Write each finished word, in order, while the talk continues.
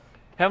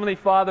Heavenly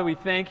Father, we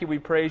thank you, we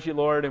praise you,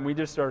 Lord, and we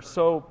just are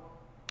so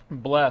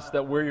blessed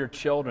that we're your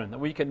children, that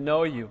we can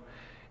know you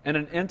in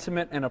an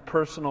intimate and a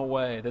personal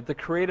way, that the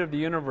creator of the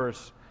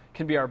universe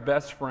can be our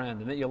best friend,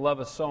 and that you love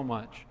us so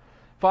much.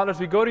 Father, as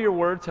we go to your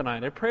word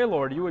tonight, I pray,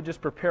 Lord, you would just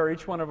prepare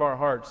each one of our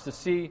hearts to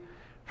see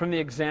from the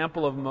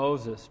example of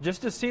Moses,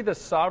 just to see the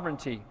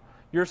sovereignty,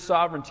 your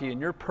sovereignty and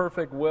your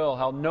perfect will,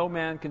 how no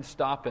man can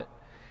stop it.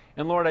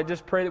 And Lord, I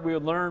just pray that we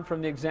would learn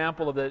from the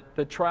example of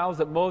the trials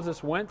that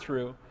Moses went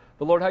through,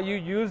 but Lord, how you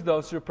use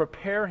those to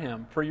prepare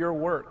him for your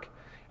work.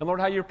 And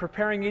Lord, how you're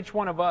preparing each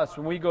one of us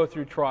when we go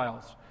through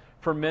trials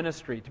for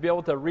ministry, to be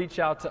able to reach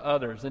out to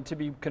others and to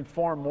be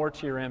conformed more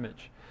to your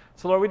image.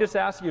 So Lord, we just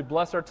ask you to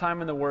bless our time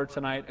in the Word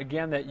tonight.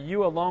 Again, that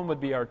you alone would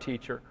be our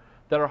teacher,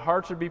 that our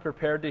hearts would be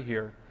prepared to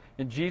hear.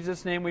 In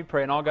Jesus' name we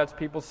pray, and all God's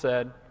people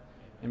said,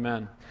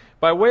 amen.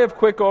 By way of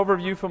quick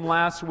overview from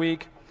last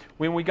week,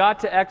 when we got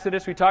to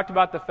Exodus, we talked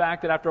about the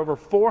fact that after over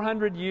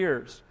 400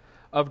 years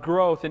of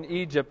growth in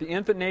Egypt, the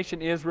infant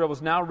nation Israel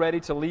was now ready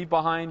to leave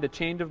behind the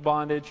chain of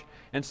bondage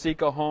and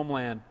seek a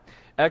homeland.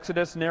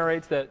 Exodus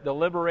narrates that the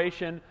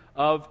liberation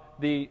of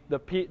the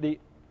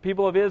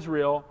people of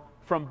Israel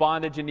from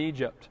bondage in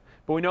Egypt.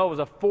 But we know it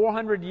was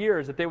 400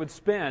 years that they would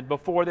spend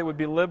before they would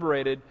be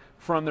liberated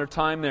from their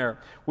time there.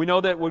 We know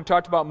that we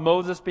talked about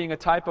Moses being a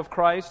type of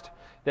Christ,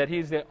 that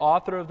he's the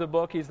author of the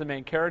book, he's the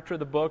main character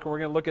of the book, and we're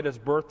going to look at his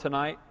birth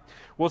tonight.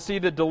 We'll see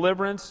the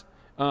deliverance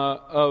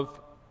of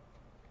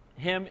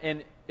him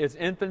in his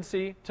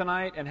infancy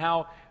tonight, and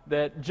how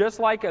that just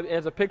like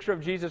as a picture of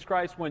Jesus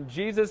Christ, when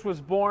Jesus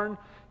was born,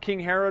 King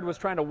Herod was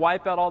trying to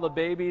wipe out all the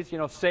babies,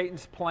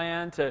 Satan's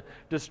plan to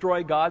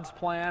destroy God's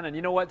plan. And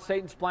you know what?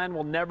 Satan's plan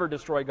will never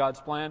destroy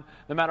God's plan,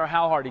 no matter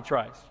how hard he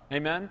tries.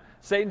 Amen?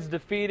 Satan's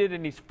defeated,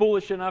 and he's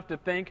foolish enough to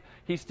think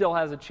he still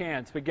has a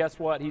chance. But guess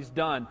what? He's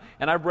done.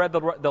 And I've read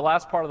the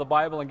last part of the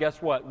Bible, and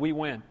guess what? We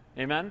win.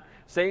 Amen?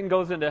 Satan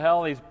goes into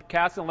hell. He's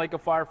cast in the lake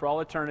of fire for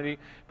all eternity.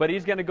 But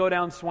he's going to go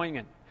down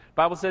swinging. The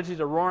Bible says he's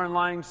a roaring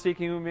lion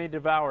seeking whom he may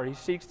devour. He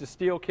seeks to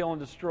steal, kill,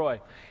 and destroy.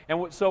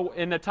 And so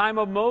in the time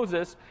of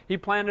Moses, he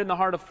planned in the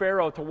heart of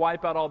Pharaoh to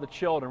wipe out all the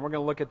children. We're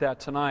going to look at that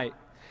tonight.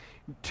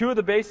 Two of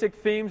the basic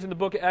themes in the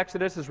book of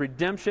Exodus is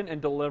redemption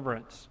and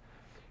deliverance.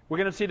 We're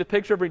going to see the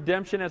picture of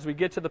redemption as we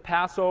get to the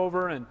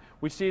Passover, and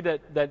we see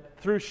that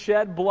through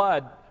shed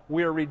blood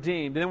we are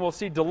redeemed. And then we'll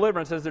see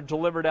deliverance as they're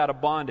delivered out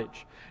of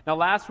bondage. Now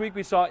last week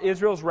we saw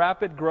Israel's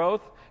rapid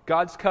growth,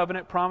 God's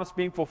covenant promise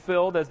being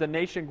fulfilled as the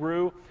nation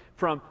grew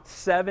from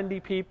 70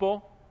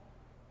 people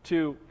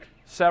to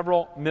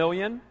several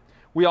million.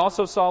 We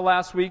also saw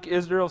last week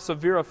Israel's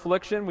severe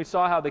affliction. We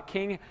saw how the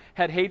king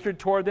had hatred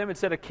toward them. It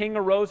said a king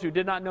arose who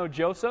did not know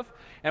Joseph.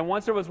 And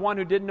once there was one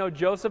who didn't know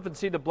Joseph and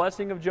see the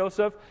blessing of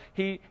Joseph,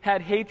 he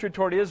had hatred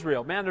toward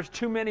Israel. Man, there's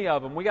too many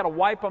of them. We got to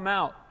wipe them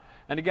out.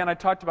 And again, I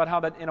talked about how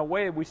that, in a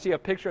way, we see a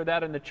picture of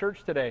that in the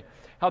church today.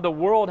 How the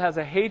world has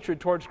a hatred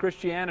towards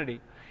Christianity.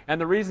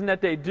 And the reason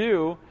that they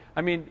do,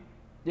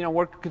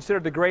 we're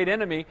considered the great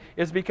enemy,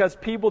 is because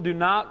people do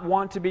not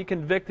want to be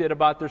convicted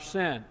about their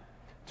sin.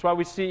 That's why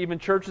we see even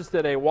churches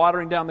today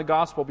watering down the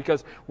gospel,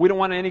 because we don't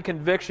want any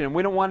conviction.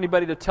 We don't want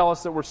anybody to tell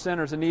us that we're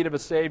sinners in need of a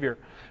Savior.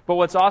 But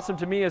what's awesome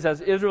to me is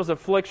as Israel's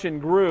affliction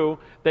grew,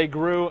 they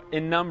grew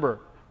in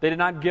number. They did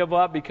not give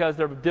up because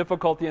of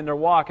difficulty in their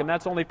walk, and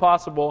that's only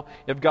possible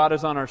if God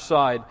is on our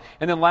side.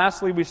 And then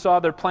lastly, we saw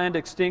their planned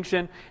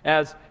extinction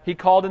as he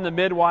called in the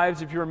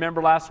midwives, if you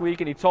remember last week,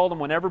 and he told them,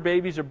 whenever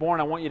babies are born,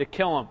 I want you to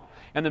kill them.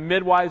 And the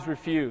midwives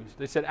refused.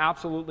 They said,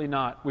 absolutely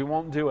not. We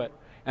won't do it.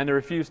 And they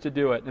refused to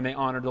do it, and they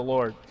honored the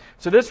Lord.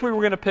 So this week we're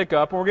going to pick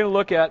up, and we're going to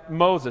look at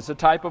Moses, a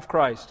type of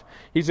Christ.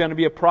 He's going to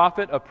be a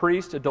prophet, a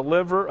priest, a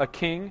deliverer, a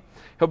king.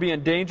 He'll be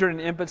endangered in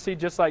infancy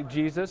just like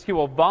Jesus. He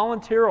will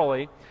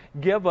voluntarily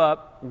give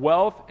up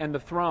wealth and the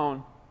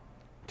throne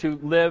to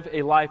live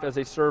a life as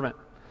a servant.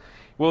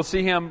 We'll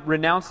see him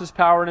renounce his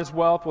power and his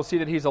wealth. We'll see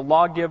that he's a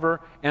lawgiver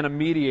and a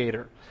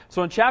mediator.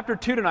 So in chapter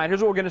 2 tonight,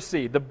 here's what we're going to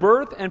see. The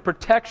birth and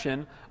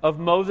protection of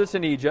Moses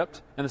in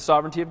Egypt and the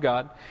sovereignty of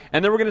God.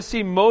 And then we're going to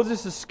see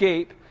Moses'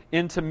 escape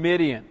into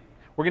Midian.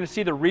 We're going to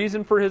see the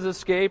reason for his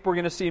escape. We're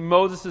going to see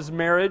Moses'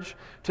 marriage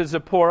to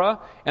Zipporah.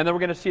 And then we're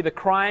going to see the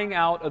crying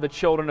out of the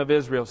children of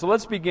Israel. So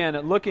let's begin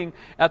at looking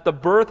at the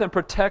birth and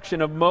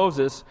protection of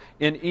Moses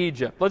in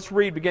Egypt. Let's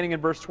read beginning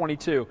in verse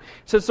 22. It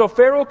says, So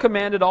Pharaoh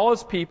commanded all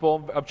his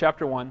people, of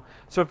chapter 1,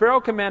 So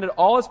Pharaoh commanded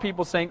all his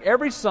people, saying,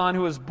 Every son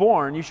who is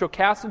born you shall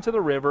cast into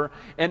the river,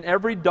 and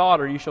every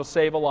daughter you shall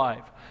save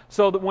alive.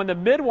 So that when the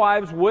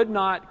midwives would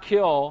not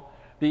kill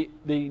the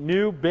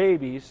new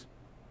babies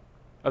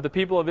of the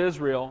people of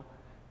Israel,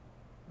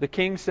 the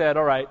king said,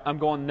 all right, I'm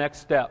going the next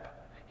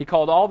step. He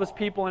called all of his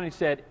people in and he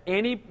said,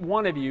 any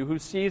one of you who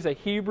sees a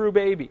Hebrew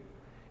baby,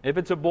 if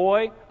it's a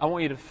boy, I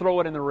want you to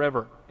throw it in the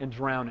river and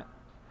drown it.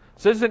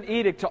 So this is an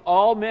edict to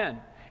all men.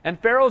 And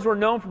pharaohs were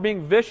known for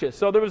being vicious.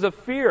 So there was a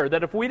fear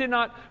that if we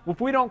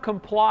don't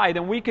comply,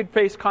 then we could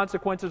face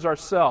consequences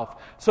ourselves.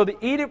 So the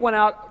edict went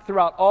out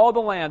throughout all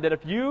the land that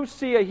if you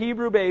see a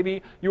Hebrew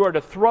baby, you are to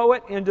throw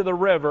it into the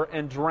river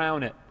and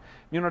drown it.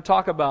 You want to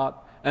talk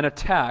about an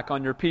attack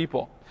on your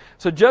people.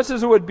 So just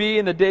as it would be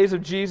in the days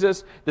of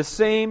Jesus, the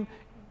same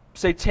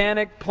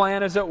satanic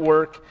plan is at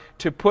work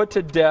to put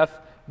to death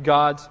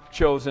God's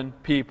chosen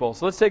people.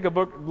 So let's take a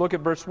look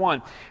at verse 1.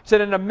 It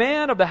said, "And a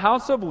man of the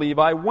house of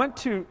Levi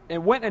went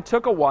and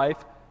took a wife,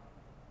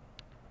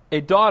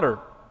 a daughter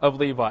of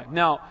Levi."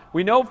 Now,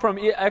 we know from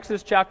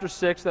Exodus chapter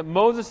 6 that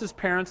Moses'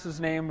 parents'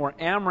 name were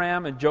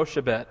Amram and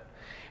Jochebed.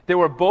 They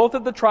were both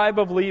of the tribe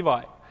of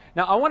Levi.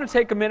 Now, I want to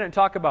take a minute and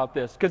talk about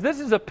this, because this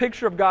is a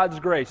picture of God's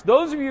grace.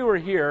 Those of you who are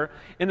here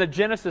in the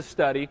Genesis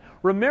study,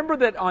 remember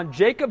that on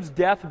Jacob's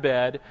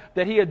deathbed,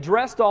 that he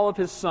addressed all of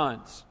his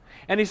sons.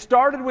 And he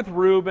started with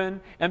Reuben,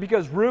 and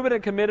because Reuben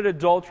had committed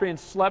adultery and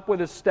slept with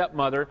his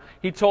stepmother,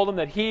 he told him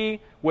that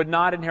he would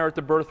not inherit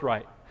the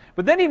birthright.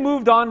 But then he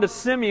moved on to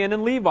Simeon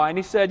and Levi, and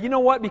he said, you know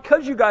what,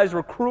 because you guys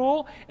were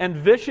cruel and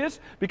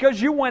vicious,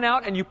 because you went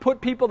out and you put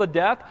people to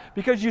death,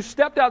 because you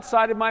stepped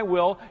outside of my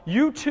will,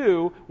 you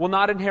too will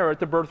not inherit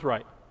the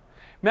birthright.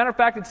 Matter of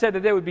fact, it said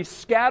that they would be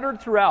scattered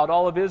throughout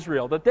all of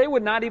Israel, that they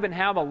would not even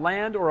have a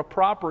land or a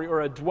property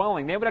or a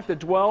dwelling. They would have to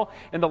dwell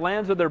in the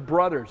lands of their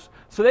brothers.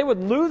 So they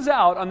would lose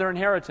out on their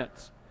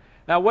inheritance.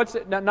 Now,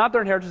 not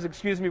their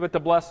inheritance, but the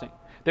blessing.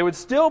 They would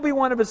still be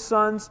one of his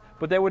sons,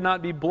 but they would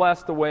not be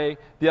blessed the way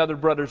the other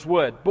brothers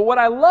would. But what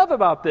I love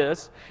about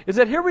this is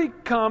that here we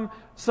come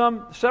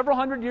several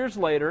hundred years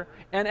later,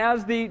 and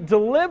as the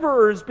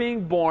deliverer is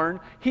being born,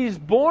 he's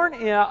born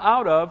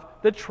out of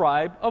the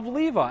tribe of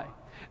Levi.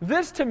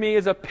 This, to me,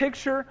 is a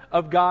picture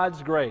of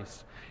God's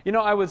grace. You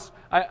know,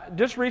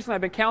 just recently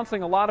I've been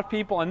counseling a lot of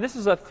people, and this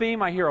is a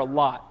theme I hear a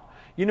lot.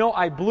 You know,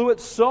 I blew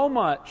it so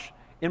much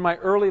in my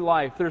early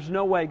life, there's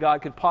no way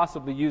God could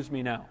possibly use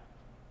me now.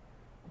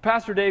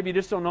 Pastor Dave, you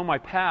just don't know my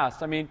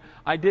past. I mean,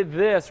 I did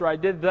this or I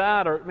did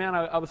that, or man,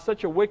 I was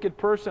such a wicked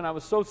person. I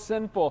was so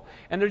sinful.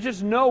 And there's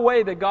just no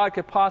way that God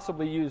could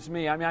possibly use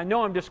me. I mean, I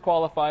know I'm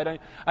disqualified.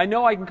 I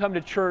know I can come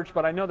to church,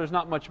 but I know there's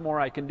not much more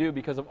I can do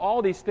because of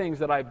all these things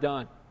that I've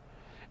done.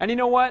 And you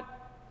know what?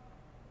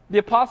 The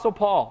Apostle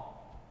Paul,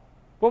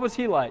 what was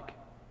he like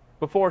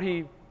before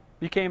he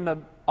became the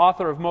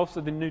author of most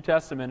of the New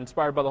Testament,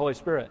 inspired by the Holy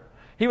Spirit?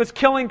 He was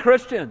killing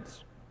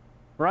Christians,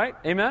 right?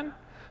 Amen?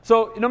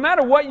 So no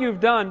matter what you've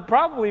done,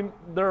 probably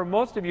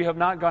most of you have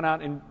not gone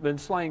out and been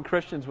slaying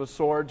Christians with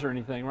swords or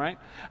anything, right?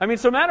 I mean,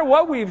 so no matter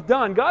what we've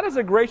done, God is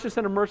a gracious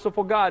and a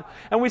merciful God.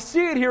 And we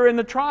see it here in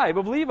the tribe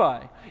of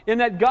Levi, in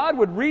that God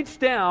would reach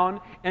down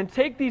and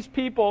take these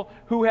people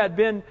who had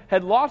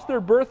lost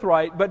their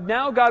birthright, but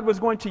now God was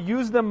going to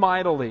use them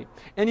mightily.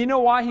 And you know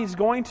why He's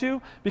going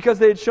to? Because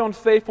they had shown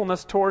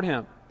faithfulness toward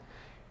Him.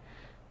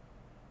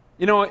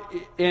 You know,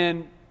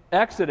 in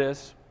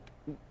Exodus,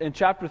 in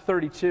chapter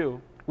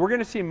 32, we're going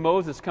to see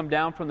Moses come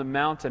down from the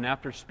mountain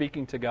after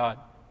speaking to God.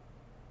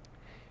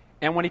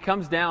 And when he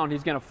comes down,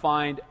 he's going to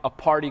find a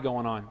party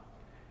going on.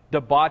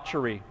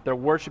 Debauchery. They're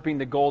worshiping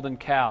the golden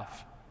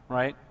calf,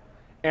 right?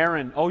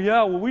 Aaron, oh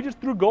yeah, well we just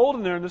threw gold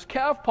in there and this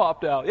calf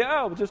popped out.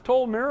 Yeah, it was just a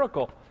total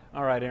miracle.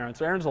 All right, Aaron.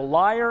 So Aaron's a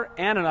liar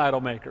and an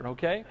idol maker,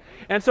 okay?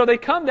 And so they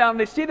come down and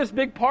they see this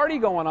big party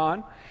going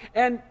on.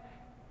 And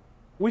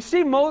we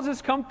see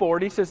Moses come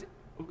forward. He says,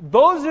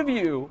 those of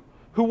you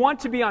who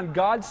want to be on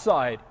God's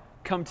side,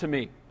 come to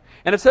me.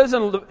 And it says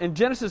in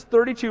Genesis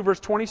 32, verse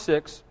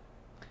 26,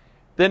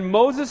 then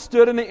Moses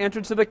stood in the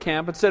entrance of the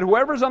camp and said,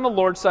 whoever's on the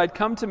Lord's side,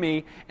 come to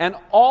me. And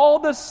all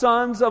the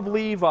sons of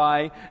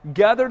Levi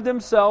gathered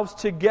themselves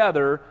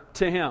together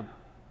to him.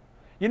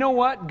 You know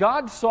what?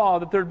 God saw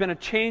that there had been a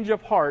change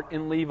of heart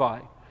in Levi,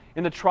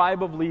 in the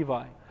tribe of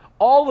Levi.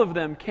 All of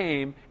them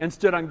came and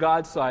stood on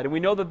God's side. And we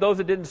know that those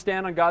that didn't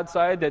stand on God's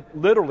side, that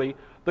literally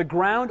the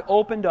ground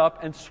opened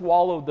up and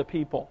swallowed the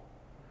people.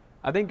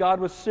 I think God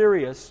was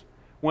serious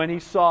when He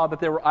saw that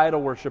they were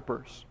idol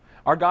worshipers.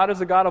 Our God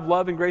is a God of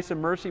love and grace and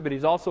mercy, but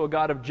He's also a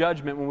God of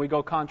judgment when we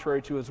go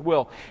contrary to His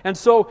will. And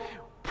so,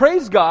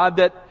 praise God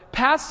that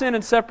past sin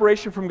and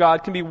separation from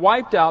God can be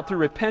wiped out through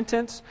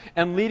repentance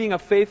and leading a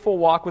faithful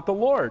walk with the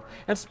Lord.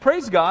 And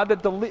praise God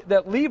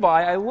that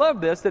Levi, I love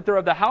this, that they're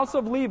of the house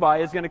of Levi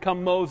is going to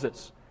come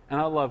Moses.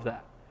 And I love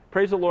that.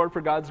 Praise the Lord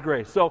for God's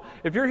grace. So,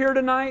 if you're here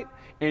tonight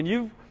and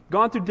you've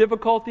gone through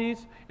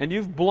difficulties and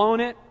you've blown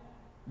it,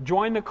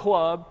 join the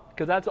club,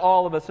 because that's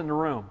all of us in the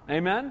room.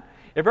 Amen?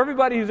 If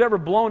everybody who's ever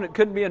blown it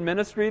couldn't be in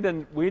ministry,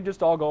 then we'd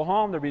just all go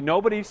home. There'd be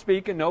nobody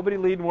speaking, nobody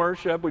leading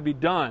worship. We'd be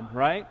done,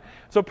 right?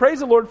 So praise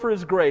the Lord for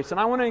His grace. And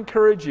I want to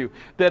encourage you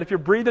that if you're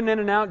breathing in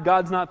and out,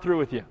 God's not through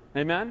with you.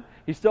 Amen?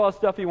 He still has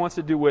stuff He wants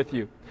to do with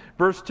you.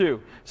 Verse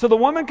 2. So the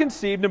woman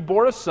conceived and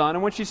bore a son,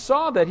 and when she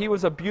saw that he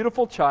was a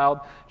beautiful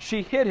child,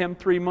 she hid him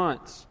 3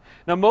 months.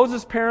 Now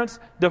Moses' parents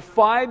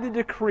defied the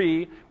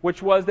decree,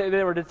 which was that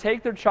they were to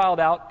take their child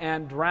out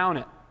and drown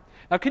it.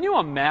 Now, can you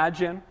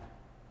imagine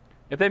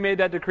if they made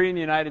that decree in the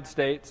United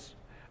States?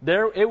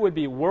 It would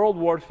be World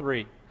War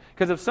III.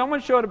 Because if someone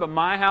showed up at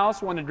my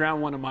house wanting to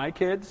drown one of my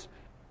kids,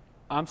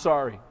 I'm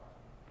sorry.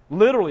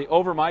 Literally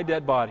over my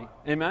dead body.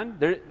 Amen?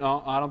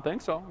 No, I don't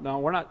think so. No,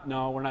 we're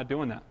not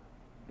doing that.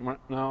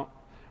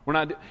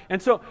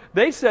 And so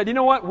they said, you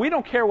know what? We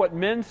don't care what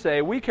men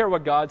say. We care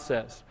what God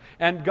says.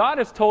 And God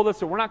has told us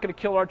that we're not going to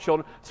kill our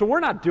children, so we're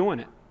not doing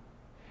it.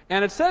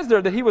 And it says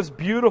there that he was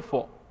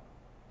beautiful.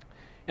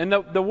 And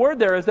the word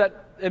there is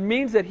that it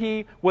means that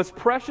he was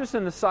precious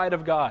in the sight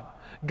of God.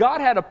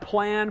 God had a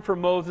plan for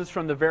Moses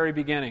from the very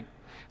beginning.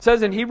 It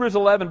says in Hebrews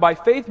 11, by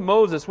faith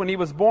Moses, when he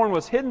was born,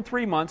 was hidden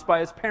 3 months by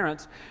his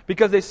parents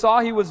because they saw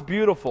he was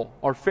beautiful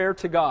or fair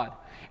to God.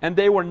 And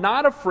they were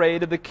not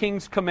afraid of the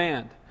king's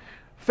command.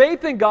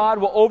 Faith in God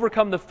will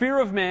overcome the fear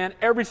of man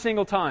every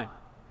single time.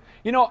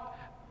 You know,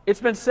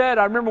 it's been said,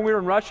 I remember we were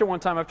in Russia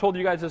one time, I've told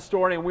you guys this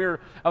story, and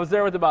I was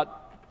there with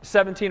about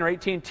 17 or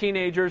 18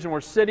 teenagers, and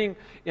we're sitting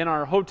in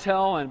our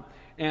hotel,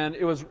 and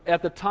it was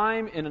at the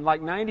time in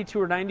like 92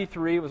 or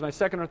 93, it was my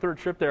second or third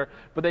trip there,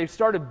 but they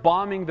started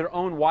bombing their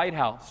own White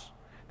House.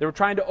 They were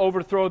trying to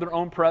overthrow their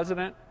own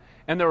president,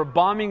 and they were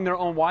bombing their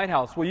own White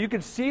House. Well, you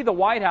could see the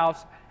White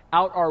House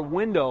out our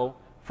window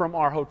from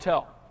our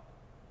hotel.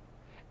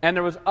 And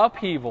there was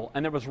upheaval,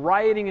 and there was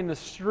rioting in the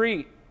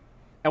street.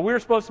 And we were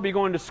supposed to be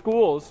going to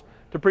schools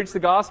to preach the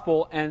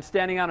gospel and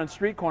standing out on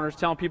street corners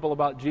telling people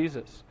about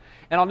Jesus.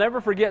 And I'll never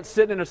forget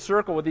sitting in a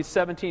circle with these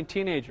 17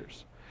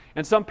 teenagers.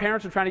 And some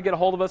parents were trying to get a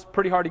hold of us,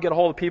 pretty hard to get a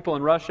hold of people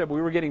in Russia, but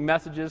we were getting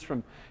messages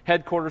from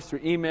headquarters through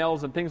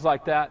emails and things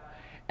like that.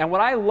 And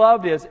what I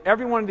loved is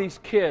every one of these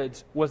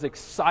kids was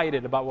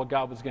excited about what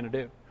God was going to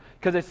do.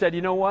 Because they said,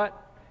 you know what?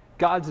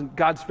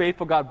 God's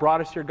faithful. God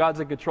brought us here. God's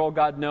in control.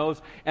 God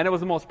knows. And it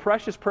was the most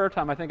precious prayer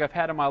time I think I've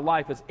had in my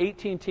life as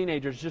 18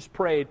 teenagers just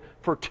prayed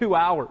for 2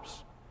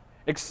 hours,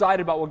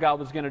 excited about what God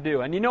was going to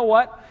do. And you know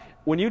what?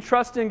 When you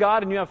trust in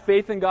God and you have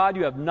faith in God,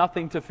 you have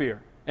nothing to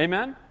fear.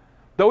 Amen?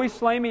 Though he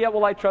slay me, yet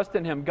will I trust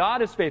in him.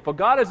 God is faithful.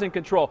 God is in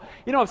control.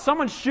 You know, if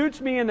someone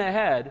shoots me in the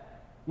head,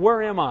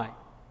 where am I?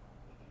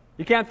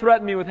 You can't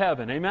threaten me with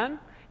heaven. Amen?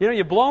 You know,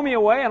 you blow me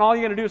away and all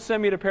you're going to do is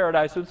send me to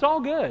paradise. So it's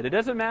all good. It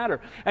doesn't matter.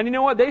 And you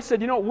know what? They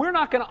said, you know, we're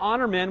not going to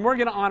honor men. We're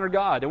going to honor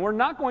God. And we're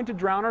not going to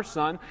drown our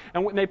son.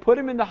 And they put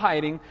him into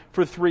hiding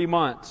for 3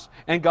 months.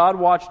 And God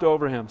watched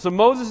over him. So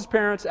Moses'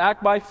 parents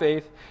act by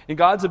faith in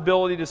God's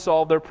ability to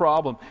solve their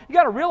problem. You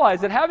got to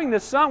realize that having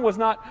this son was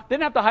not, they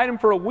didn't have to hide him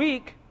for a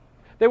week.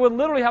 They would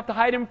literally have to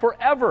hide him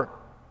forever.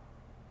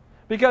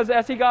 Because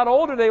as he got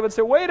older, they would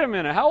say, wait a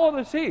minute, how old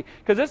is he?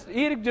 Because this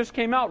edict just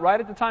came out right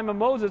at the time of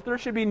Moses. There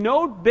should be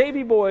no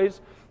baby boys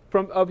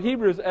of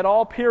Hebrews at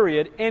all,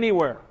 period,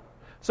 anywhere.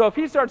 So if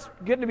he starts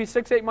getting to be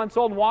 6, 8 months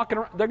old and walking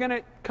around, they're going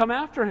to come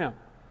after him.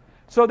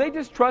 So they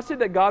just trusted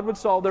that God would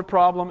solve their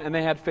problem, and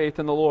they had faith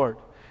in the Lord.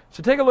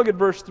 So take a look at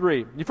verse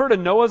 3. You've heard of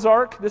Noah's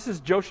Ark? This is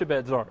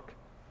Jochebed's Ark.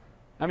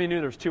 How many knew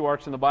there's 2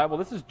 arks in the Bible?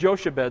 This is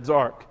Jochebed's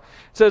Ark.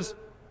 It says,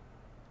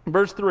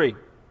 verse 3,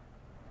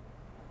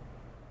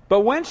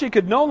 but when she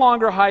could no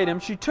longer hide him,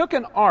 she took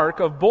an ark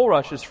of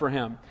bulrushes for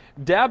him,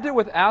 dabbed it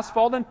with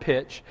asphalt and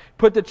pitch,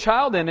 put the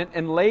child in it,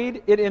 and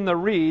laid it in the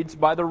reeds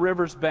by the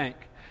river's bank.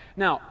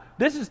 Now,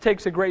 this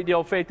takes a great deal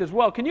of faith as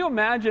well. Can you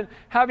imagine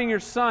having your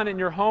son in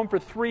your home for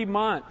 3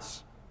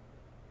 months?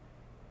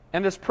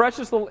 And this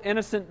precious little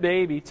innocent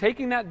baby,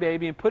 taking that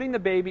baby and putting the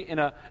baby in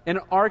an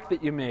ark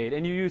that you made,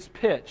 and you used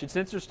pitch. It's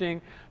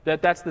interesting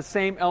that that's the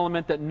same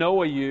element that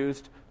Noah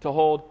used to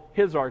hold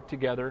his ark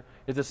together,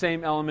 is the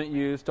same element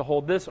used to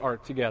hold this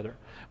ark together.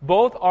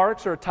 Both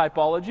arks are a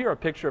typology or a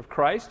picture of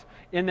Christ,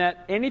 in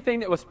that anything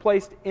that was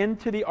placed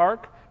into the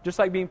ark, just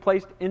like being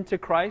placed into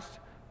Christ,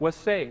 was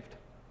saved.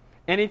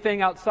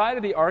 Anything outside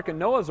of the ark in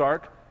Noah's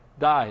ark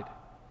died.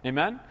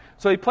 Amen?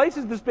 So he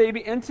places this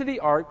baby into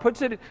the ark,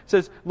 puts it,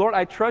 says, Lord,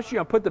 I trust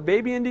you. I put the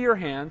baby into your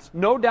hands.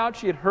 No doubt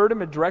she had heard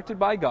him and directed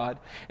by God.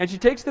 And she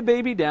takes the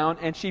baby down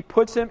and she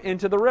puts him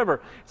into the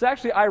river. It's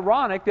actually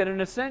ironic that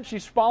in a sense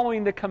she's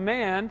following the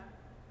command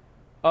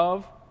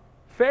of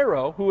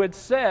Pharaoh, who had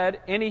said,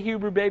 any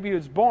Hebrew baby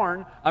who's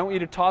born, I want you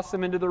to toss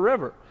them into the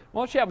river.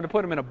 Well, she happened to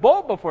put him in a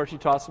boat before she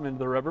tossed him into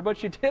the river, but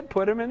she did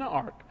put him in an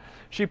ark.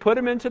 She put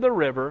him into the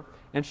river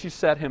and she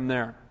set him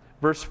there.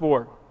 Verse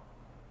 4.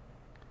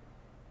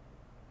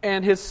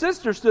 And his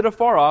sister stood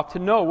afar off to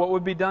know what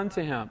would be done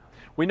to him.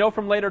 We know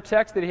from later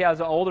texts that he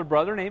has an older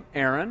brother named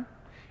Aaron,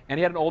 and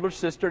he had an older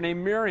sister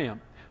named Miriam.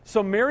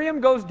 So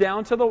Miriam goes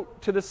down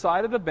to the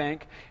side of the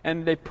bank,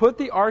 and they put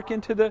the ark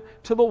into the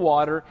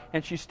water,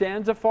 and she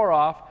stands afar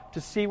off to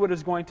see what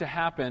is going to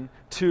happen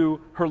to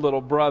her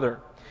little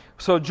brother.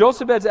 So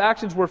Jochebed's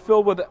actions were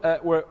filled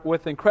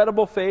with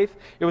incredible faith.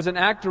 It was an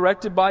act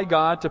directed by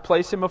God to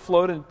place him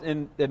afloat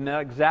in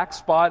that exact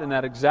spot, in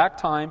that exact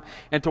time,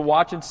 and to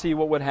watch and see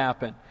what would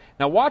happen.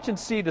 Now watch and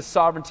see the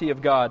sovereignty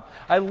of God.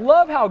 I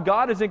love how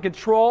God is in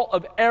control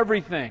of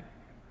everything.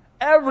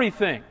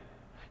 Everything.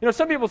 You know,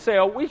 some people say,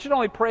 oh, we should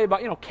only pray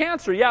about,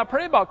 cancer. Yeah,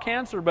 pray about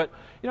cancer, but,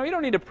 you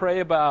don't need to pray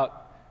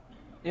about,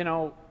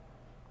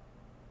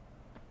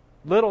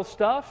 little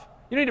stuff.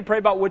 You need to pray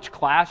about which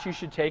class you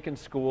should take in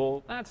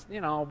school. That's,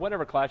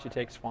 whatever class you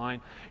take is fine.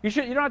 You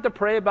don't have to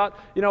pray about,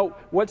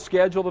 what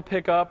schedule to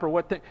pick up or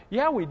what thing.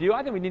 Yeah, we do.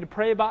 I think we need to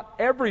pray about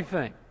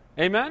everything.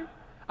 Amen?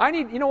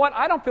 you know what?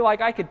 I don't feel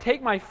like I could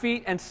take my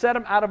feet and set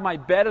them out of my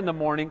bed in the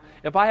morning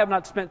if I have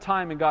not spent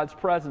time in God's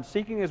presence,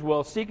 seeking His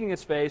will, seeking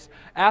His face,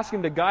 asking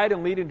Him to guide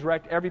and lead and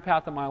direct every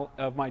path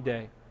of my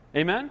day.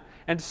 Amen?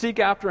 And to seek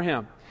after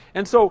Him.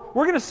 And so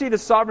we're going to see the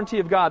sovereignty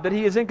of God, that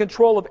He is in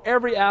control of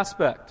every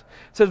aspect.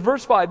 It says,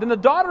 verse 5, Then the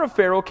daughter of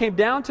Pharaoh came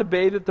down to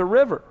bathe at the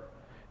river.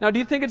 Now, do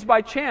you think it's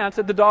by chance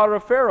that the daughter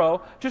of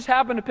Pharaoh just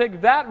happened to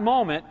pick that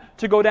moment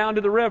to go down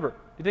to the river?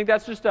 You think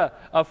that's just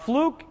a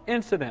fluke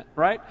incident,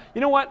 right?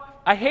 You know what?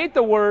 I hate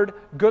the word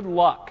good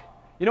luck.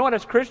 You know what?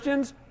 As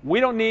Christians, we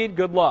don't need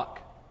good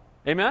luck.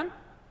 Amen?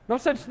 No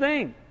such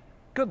thing.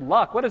 Good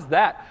luck. What is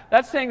that?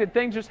 That's saying that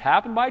things just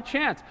happen by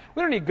chance.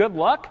 We don't need good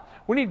luck.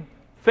 We need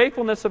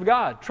faithfulness of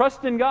God.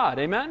 Trust in God.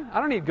 Amen? I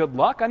don't need good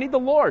luck. I need the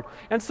Lord.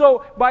 And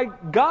so, by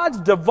God's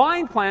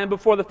divine plan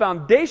before the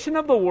foundation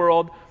of the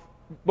world,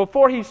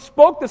 before He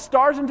spoke the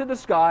stars into the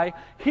sky,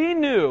 He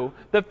knew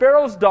that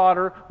Pharaoh's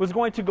daughter was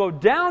going to go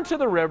down to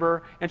the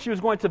river and she was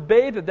going to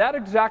bathe at that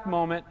exact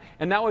moment,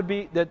 and that would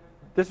be that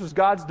this was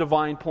God's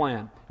divine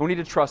plan. And we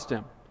need to trust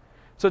Him.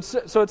 So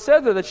it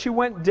says there that she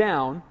went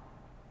down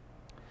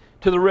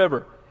to the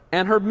river.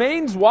 And her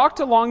maidens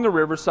walked along the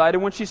riverside,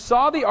 and when she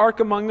saw the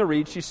ark among the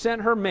reeds, she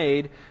sent her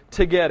maid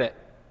to get it.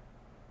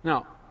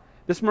 Now,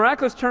 this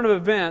miraculous turn of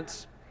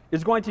events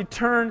is going to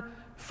turn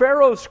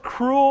Pharaoh's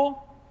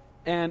cruel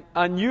and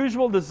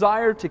unusual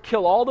desire to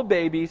kill all the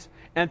babies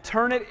and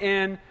turn it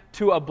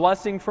into a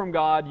blessing from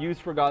God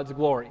used for God's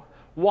glory.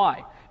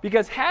 Why?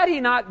 Because had He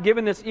not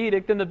given this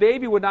edict, then the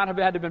baby would not have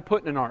had to been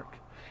put in an ark.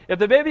 If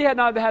the baby had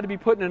not had to be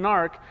put in an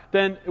ark,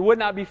 then it would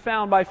not be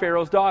found by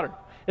Pharaoh's daughter.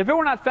 If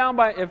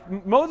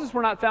Moses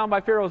were not found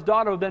by Pharaoh's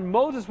daughter, then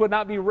Moses would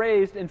not be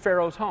raised in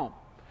Pharaoh's home.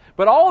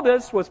 But all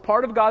this was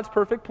part of God's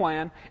perfect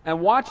plan,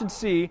 and watch and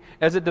see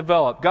as it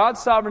developed. God's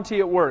sovereignty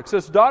at work. So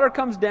his daughter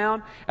comes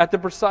down at the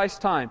precise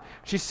time.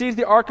 She sees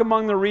the ark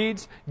among the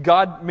reeds.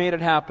 God made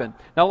it happen.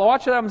 Now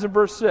watch what happens in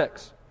verse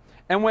 6.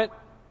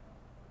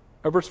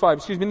 Verse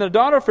 5, And the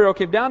daughter of Pharaoh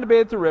came down to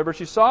bathe at the river.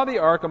 She saw the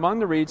ark among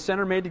the reeds, sent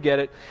her maid to get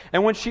it.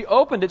 And when she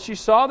opened it, she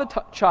saw the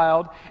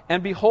child,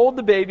 and behold,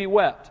 the baby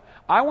wept.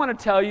 I want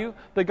to tell you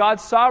that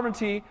God's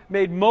sovereignty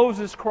made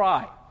Moses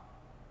cry.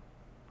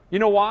 You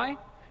know why?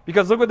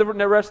 Because look at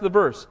the rest of the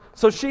verse.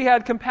 So she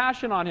had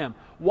compassion on him.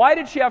 Why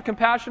did she have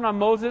compassion on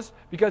Moses?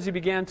 Because he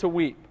began to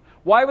weep.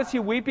 Why was he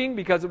weeping?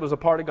 Because it was a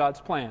part of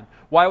God's plan.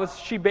 Why was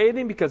she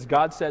bathing? Because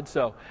God said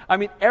so. I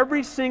mean,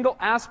 every single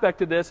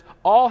aspect of this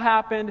all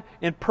happened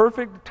in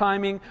perfect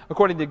timing,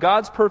 according to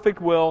God's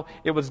perfect will.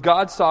 It was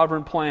God's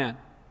sovereign plan.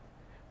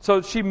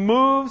 So she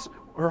moves,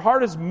 her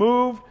heart is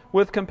moved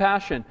with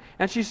compassion.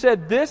 And she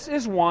said, this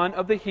is one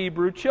of the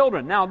Hebrew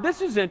children. Now,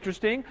 this is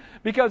interesting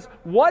because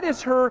what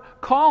is her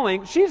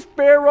calling? She's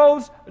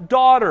Pharaoh's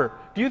daughter.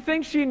 Do you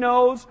think she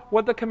knows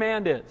what the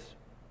command is?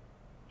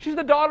 She's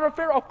the daughter of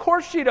Pharaoh. Of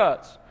course she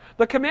does.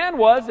 The command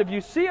was, if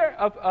you see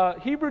a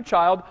Hebrew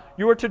child,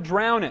 you are to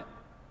drown it.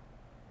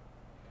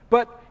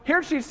 But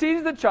here she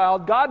sees the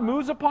child. God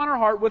moves upon her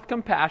heart with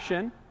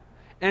compassion.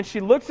 And she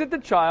looks at the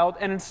child,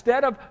 and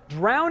instead of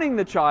drowning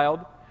the child,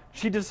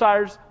 she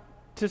desires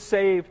to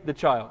save the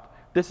child.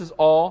 This is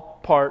all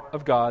part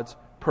of God's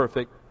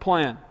perfect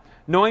plan.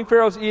 Knowing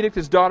Pharaoh's edict,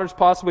 his daughter is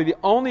possibly the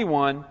only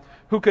one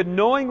who could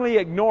knowingly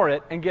ignore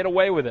it and get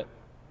away with it.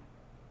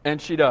 And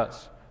she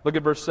does. Look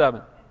at verse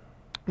 7.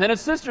 Then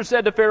his sister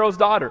said to Pharaoh's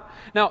daughter,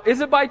 Now,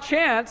 is it by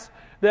chance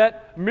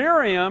that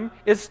Miriam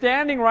is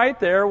standing right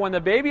there when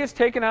the baby is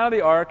taken out of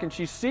the ark, and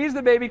she sees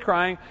the baby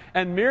crying,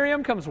 and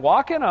Miriam comes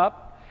walking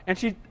up, and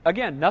she,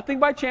 again, nothing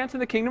by chance in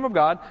the kingdom of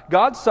God,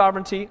 God's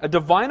sovereignty, a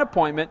divine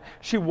appointment.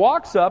 She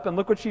walks up, and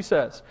look what she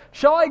says.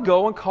 Shall I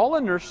go and call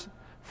a nurse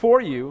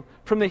for you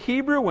from the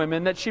Hebrew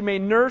women that she may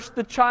nurse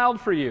the child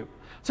for you?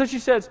 So she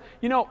says,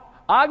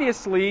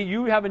 obviously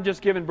you haven't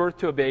just given birth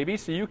to a baby,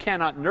 so you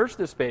cannot nurse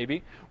this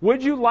baby.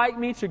 Would you like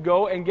me to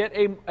go and get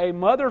a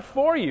mother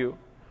for you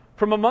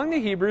from among the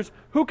Hebrews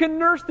who can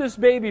nurse this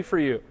baby for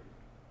you?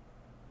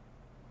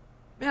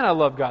 Man, I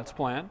love God's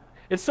plan.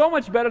 It's so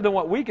much better than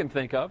what we can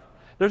think of.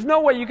 There's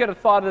no way you could have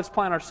thought of this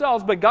plan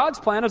ourselves, but God's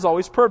plan is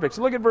always perfect.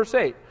 So look at verse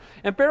 8.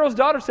 And Pharaoh's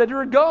daughter said to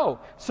her, Go.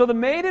 So the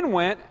maiden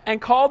went and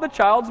called the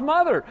child's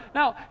mother.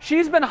 Now,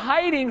 she's been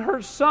hiding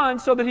her son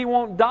so that he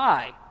won't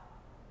die.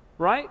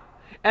 Right?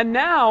 And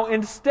now,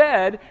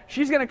 instead,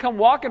 she's going to come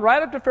walking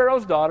right up to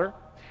Pharaoh's daughter,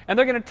 and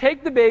they're going to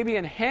take the baby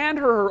and hand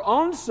her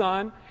own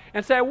son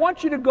and say, I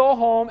want you to go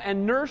home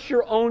and nurse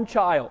your own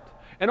child.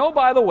 And oh,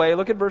 by the way,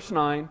 look at verse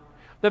 9.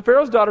 Then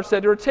Pharaoh's daughter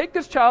said to her, Take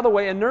this child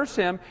away and nurse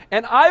him,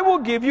 and I will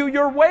give you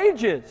your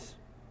wages.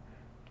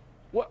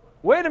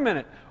 Wait a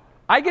minute.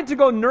 I get to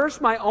go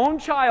nurse my own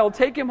child,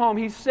 take him home.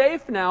 He's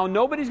safe now.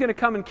 Nobody's going to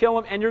come and kill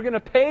him, and you're going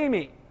to pay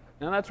me.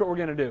 Now that's what we're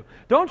going to do.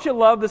 Don't you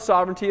love the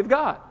sovereignty of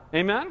God?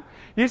 Amen?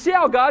 You see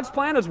how God's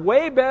plan is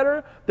way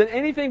better than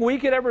anything we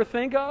could ever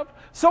think of?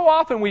 So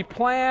often we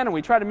plan and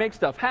we try to make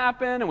stuff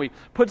happen and we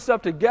put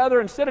stuff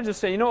together instead of just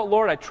saying, you know what,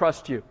 Lord, I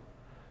trust you.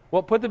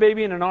 Well, put the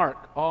baby in an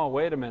ark. Oh,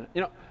 wait a minute.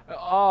 Hey,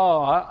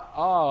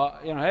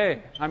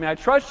 I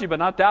trust you, but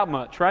not that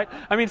much, right?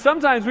 I mean,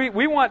 sometimes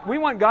we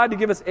want God to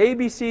give us A,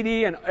 B, C,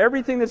 D, and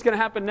everything that's going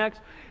to happen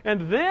next,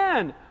 and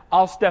then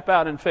I'll step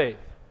out in faith.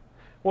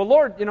 Well,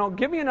 Lord,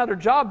 give me another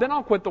job, then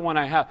I'll quit the one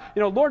I have.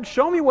 Lord,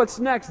 show me what's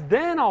next,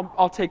 then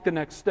I'll take the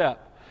next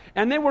step.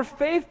 And they were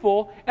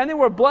faithful, and they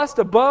were blessed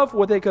above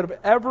what they could have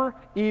ever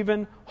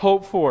even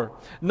hoped for.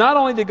 Not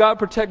only did God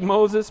protect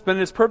Moses, but in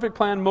His perfect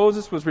plan,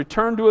 Moses was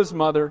returned to his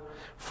mother,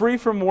 free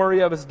from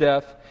worry of his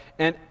death,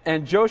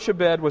 and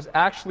Jochebed was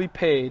actually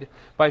paid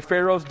by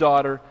Pharaoh's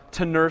daughter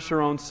to nurse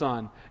her own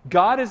son.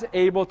 God is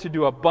able to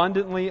do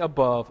abundantly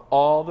above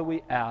all that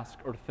we ask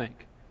or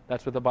think.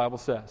 That's what the Bible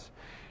says.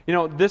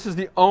 This is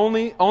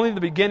only the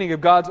beginning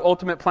of God's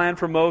ultimate plan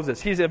for Moses.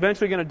 He's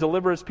eventually going to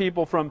deliver His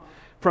people from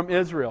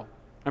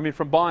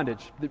bondage.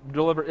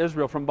 Deliver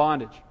Israel from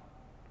bondage.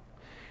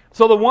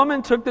 So the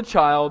woman took the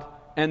child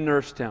and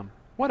nursed him.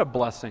 What a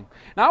blessing.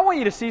 Now I want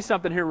you to see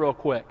something here real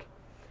quick.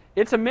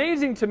 It's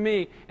amazing to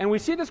me, and we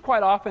see this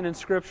quite often in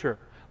Scripture.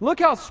 Look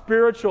how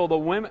spiritual the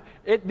women...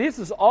 This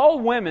is all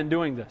women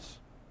doing this.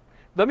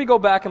 Let me go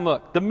back and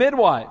look. The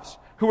midwives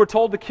who were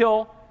told to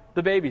kill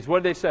the babies,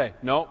 what did they say?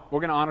 No,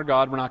 we're going to honor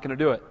God, we're not going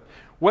to do it.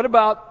 What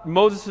about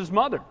Moses'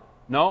 mother?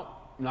 No,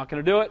 I'm not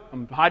going to do it,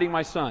 I'm hiding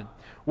my son.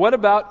 What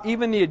about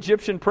even the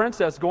Egyptian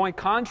princess going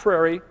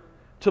contrary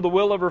to the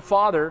will of her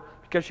father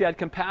because she had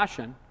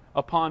compassion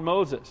upon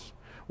Moses?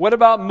 What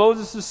about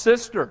Moses'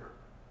 sister,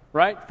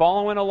 right?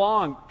 Following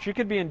along. She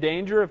could be in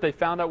danger if they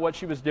found out what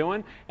she was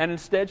doing, and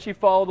instead she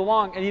followed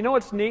along. And you know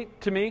what's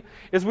neat to me?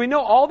 Is we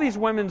know all these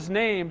women's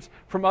names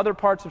from other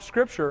parts of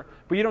Scripture,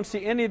 but you don't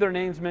see any of their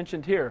names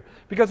mentioned here.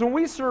 Because when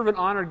we serve and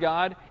honor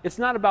God, it's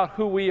not about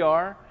who we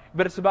are,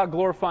 but it's about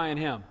glorifying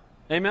Him.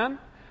 Amen?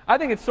 I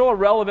think it's so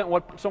irrelevant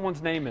what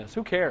someone's name is.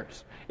 Who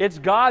cares? It's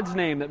God's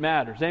name that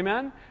matters.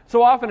 Amen?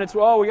 So often it's,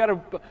 we got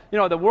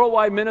to, the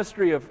worldwide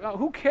ministry of,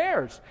 who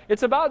cares?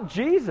 It's about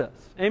Jesus.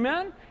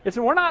 Amen?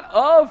 We're not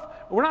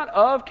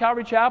of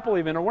Calvary Chapel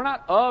even, or we're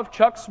not of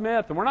Chuck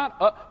Smith, and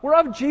we're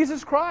of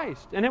Jesus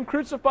Christ and Him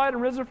crucified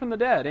and risen from the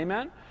dead.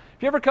 Amen?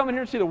 If you ever come in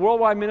here and see the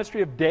worldwide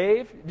ministry of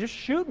Dave, just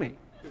shoot me.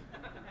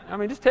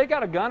 Just take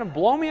out a gun and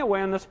blow me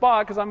away on the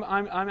spot because I'm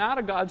out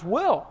of God's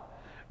will.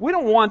 We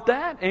don't want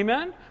that.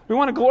 Amen? We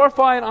want to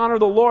glorify and honor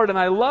the Lord. And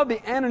I love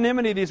the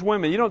anonymity of these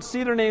women. You don't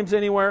see their names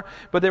anywhere,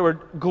 but they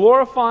were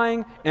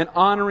glorifying and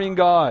honoring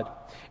God.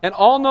 And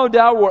all, no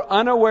doubt, were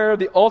unaware of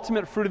the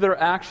ultimate fruit of their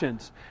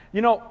actions.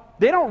 They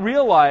don't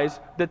realize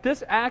that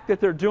this act that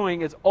they're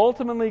doing is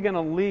ultimately going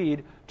to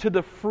lead to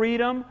the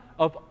freedom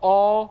of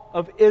all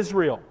of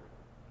Israel.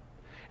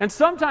 And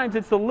sometimes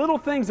it's the little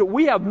things that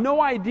we have no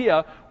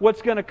idea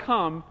what's going to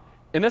come,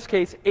 in this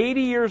case,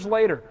 80 years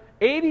later.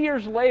 80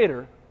 years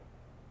later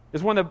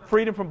is when the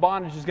freedom from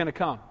bondage is going to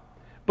come.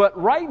 But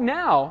right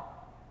now,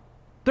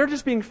 they're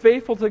just being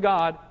faithful to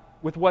God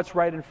with what's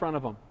right in front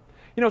of them.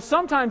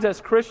 Sometimes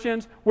as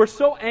Christians, we're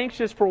so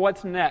anxious for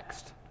what's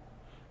next.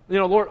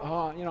 Lord,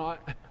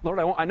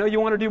 Lord, I know you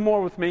want to do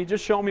more with me.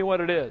 Just show me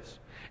what it is.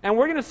 And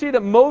we're going to see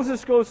that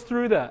Moses goes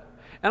through that.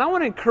 And I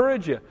want to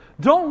encourage you,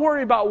 don't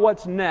worry about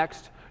what's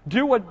next.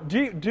 Do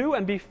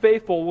and be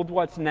faithful with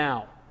what's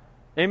now.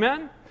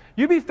 Amen?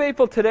 You be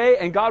faithful today,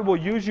 and God will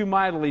use you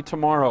mightily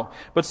tomorrow.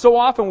 But so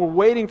often we're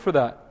waiting for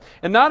that.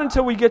 And not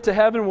until we get to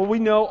heaven will we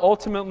know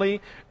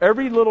ultimately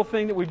every little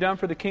thing that we've done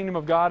for the kingdom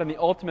of God and the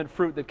ultimate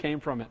fruit that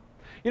came from it.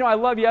 I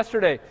love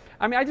yesterday.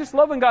 I just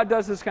love when God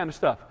does this kind of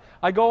stuff.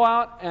 I go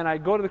out and I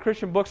go to the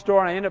Christian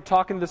bookstore and I end up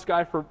talking to this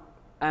guy for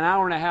an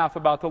hour and a half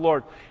about the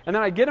Lord. And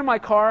then I get in my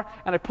car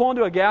and I pull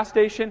into a gas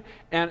station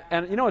and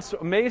what's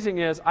amazing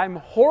is I'm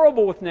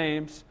horrible with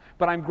names,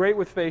 but I'm great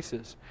with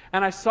faces.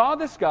 And I saw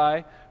this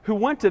guy who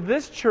went to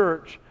this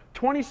church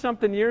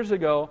 20-something years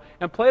ago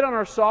and played on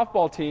our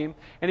softball team,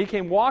 and he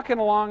came walking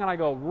along, and I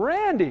go,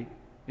 Randy! And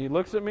he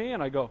looks at me,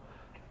 and I go,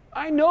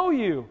 I know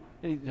you.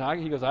 And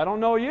he goes, I don't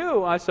know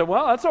you. I said,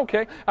 well, that's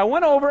okay. I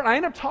went over, and I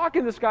ended up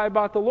talking to this guy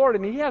about the Lord,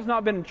 and he has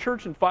not been in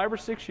church in 5 or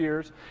 6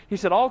 years. He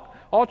said,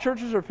 all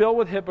churches are filled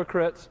with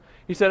hypocrites.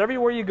 He said,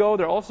 everywhere you go,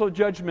 they're also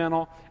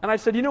judgmental. And I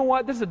said, you know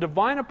what? This is a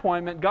divine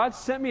appointment. God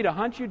sent me to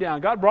hunt you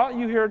down. God brought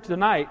you here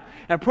tonight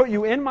and put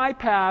you in my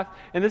path,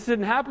 and this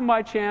didn't happen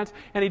by chance,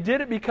 and He did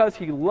it because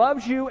He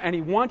loves you and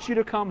He wants you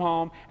to come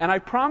home. And I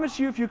promise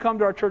you, if you come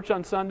to our church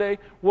on Sunday,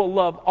 we'll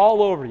love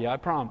all over you. I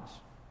promise.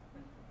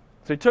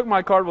 So he took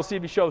my card. We'll see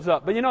if he shows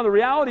up. But the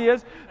reality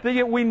is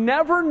that we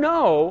never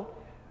know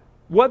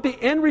what the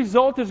end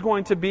result is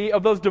going to be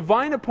of those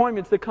divine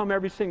appointments that come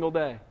every single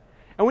day.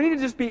 And we need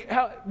to just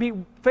be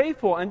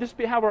faithful and just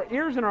have our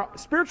ears and our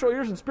spiritual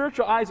ears and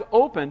spiritual eyes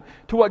open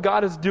to what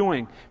God is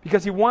doing,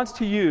 because He wants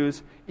to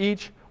use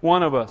each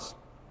one of us.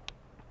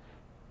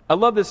 I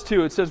love this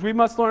too. It says we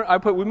must learn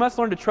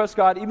to trust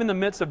God even in the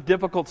midst of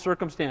difficult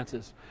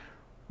circumstances.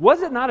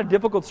 Was it not a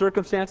difficult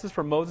circumstances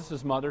for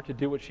Moses' mother to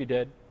do what she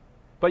did?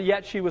 but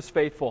yet she was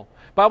faithful.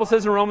 The Bible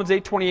says in Romans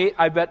 8:28,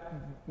 I bet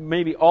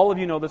maybe all of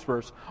you know this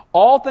verse,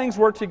 all things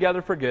work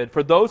together for good,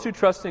 for those who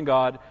trust in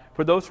God,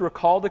 for those who are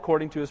called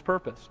according to His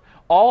purpose.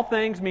 All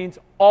things means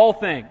all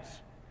things.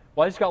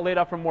 Well, I just got laid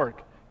off from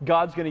work.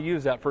 God's going to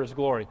use that for His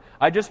glory.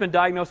 I just been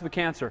diagnosed with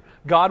cancer.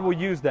 God will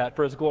use that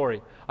for His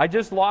glory. I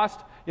just lost,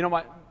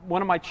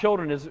 one of my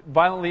children is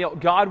violently ill.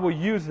 God will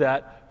use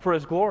that for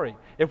His glory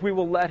if we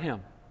will let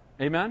Him.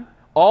 Amen?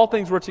 All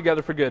things work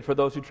together for good for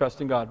those who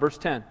trust in God. Verse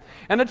 10.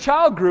 And the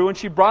child grew, and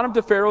she brought him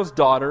to Pharaoh's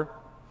daughter,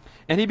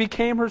 and he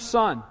became her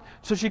son.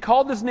 So she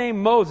called his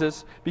name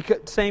Moses,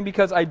 saying,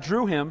 because I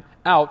drew him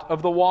out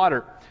of the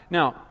water.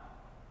 Now,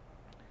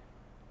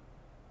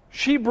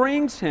 she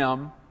brings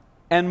him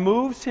and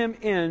moves him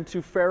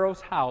into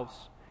Pharaoh's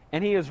house,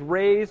 and he is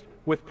raised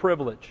with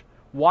privilege.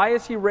 Why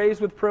is he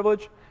raised with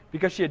privilege?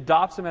 Because she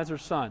adopts him as her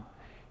son.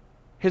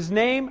 His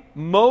name,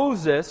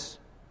 Moses,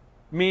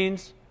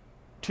 means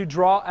to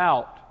draw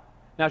out.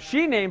 Now,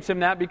 she names him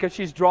that because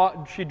she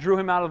drew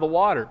him out of the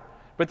water.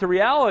 But the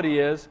reality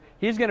is,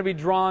 he's going to be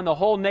drawing the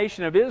whole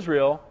nation of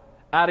Israel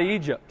out of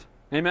Egypt.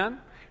 Amen?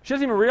 She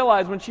doesn't even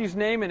realize when she's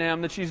naming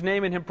him that she's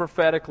naming him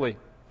prophetically.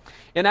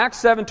 In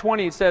Acts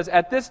 7:20 it says,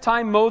 at this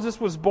time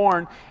Moses was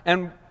born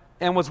and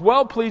was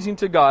well-pleasing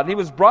to God. He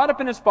was brought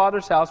up in his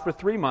father's house for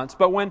 3 months,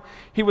 but when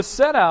he was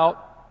set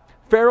out,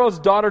 Pharaoh's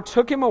daughter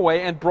took him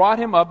away and brought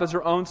him up as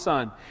her own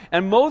son.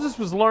 And Moses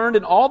was learned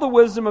in all the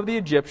wisdom of the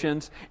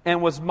Egyptians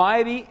and was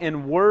mighty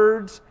in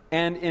words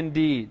and in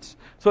deeds.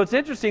 So it's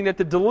interesting that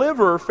the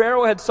deliverer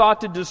Pharaoh had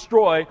sought to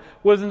destroy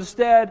was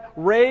instead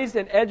raised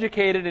and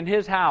educated in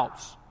his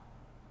house.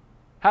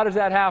 How does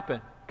that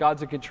happen?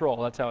 God's in control.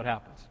 That's how it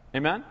happens.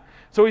 Amen?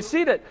 So we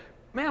see that,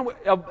 man,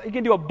 He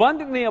can do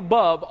abundantly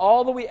above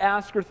all that we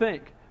ask or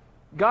think.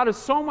 God is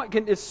so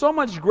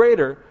much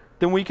greater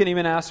than we can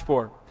even ask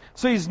for.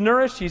 So He's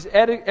nourished, He's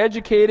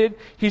educated,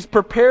 He's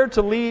prepared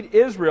to lead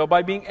Israel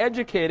by being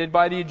educated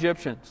by the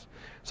Egyptians.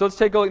 So let's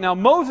take a look. Now,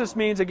 Moses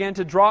means, again,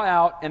 to draw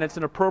out, and it's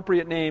an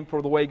appropriate name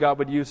for the way God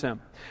would use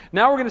him.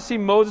 Now we're going to see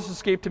Moses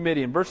escape to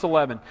Midian. Verse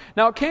 11.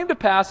 Now it came to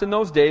pass in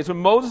those days, when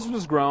Moses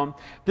was grown,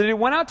 that he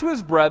went out to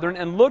his brethren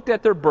and looked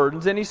at their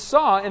burdens, and he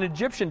saw an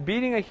Egyptian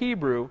beating a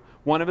Hebrew,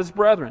 one of his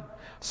brethren.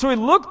 So he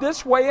looked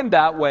this way and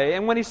that way,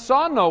 and when he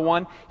saw no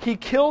one, he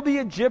killed the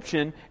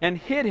Egyptian and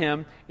hid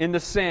him in the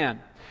sand.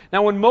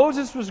 Now, when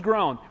Moses was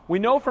grown, we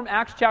know from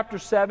Acts chapter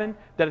 7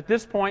 that at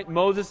this point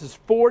Moses is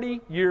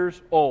 40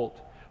 years old.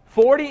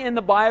 40 in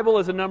the Bible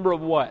is a number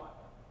of what?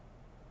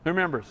 Who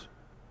remembers?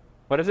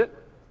 What is it?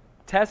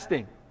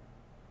 Testing.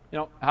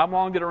 How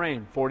long did it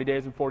rain? 40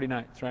 days and 40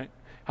 nights, right?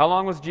 How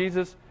long was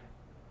Jesus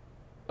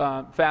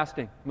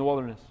fasting in the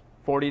wilderness?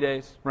 40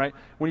 days, right?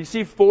 When you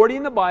see 40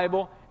 in the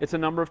Bible, it's a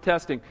number of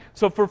testing.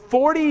 So for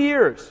 40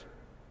 years,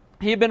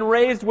 he had been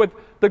raised with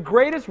the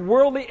greatest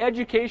worldly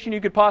education you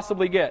could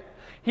possibly get.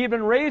 He had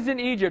been raised in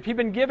Egypt. He'd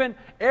been given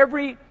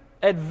every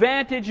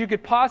advantage you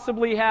could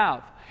possibly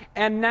have.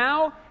 And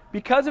now,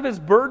 because of his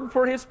burden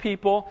for his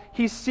people,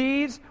 he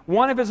sees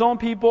one of his own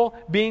people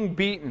being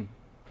beaten.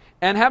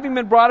 And having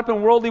been brought up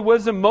in worldly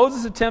wisdom,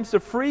 Moses attempts to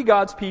free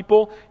God's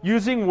people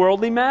using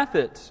worldly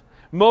methods.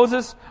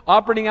 Moses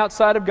operating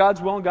outside of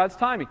God's will and God's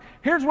timing.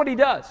 Here's what he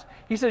does.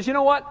 He says, you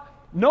know what?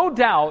 No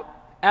doubt,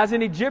 as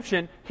an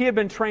Egyptian, he had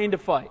been trained to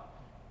fight.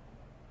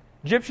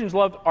 Egyptians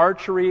loved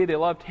archery. They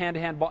loved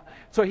hand-to-hand ball.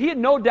 So he had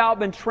no doubt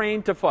been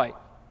trained to fight.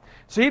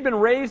 So he'd been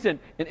raised in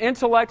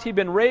intellect. He'd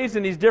been raised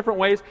in these different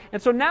ways.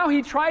 And so now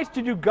he tries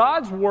to do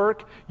God's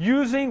work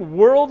using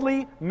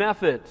worldly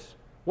methods.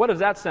 What does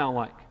that sound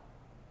like?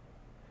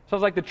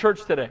 Sounds like the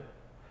church today.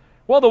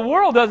 Well, the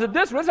world does it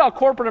this way. This is how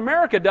corporate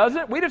America does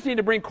it. We just need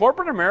to bring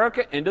corporate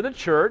America into the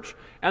church,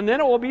 and then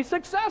it will be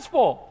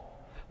successful.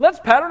 Let's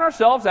pattern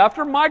ourselves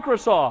after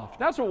Microsoft.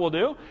 That's what we'll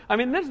do. I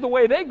mean, this is the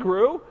way they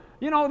grew.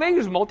 They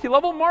use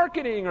multi-level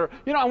marketing,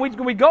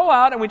 and we go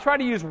out and we try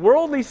to use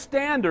worldly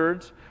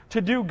standards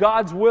to do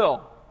God's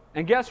will.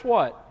 And guess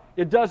what?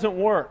 It doesn't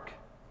work.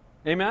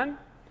 Amen?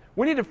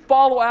 We need to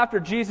follow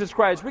after Jesus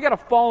Christ. We got to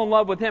fall in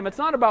love with Him. It's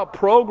not about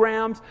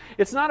programs.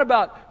 It's not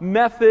about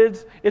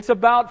methods. It's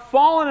about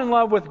falling in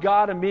love with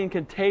God and being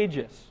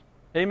contagious.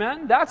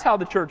 Amen? That's how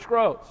the church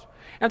grows.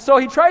 And so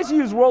he tries to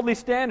use worldly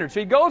standards. So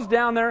he goes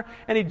down there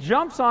and he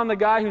jumps on the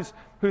guy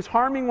who's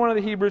harming one of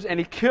the Hebrews, and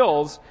he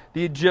kills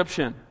the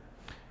Egyptian.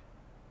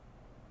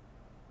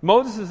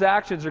 Moses'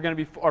 actions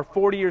are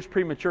 40 years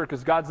premature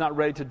because God's not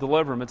ready to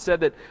deliver them. It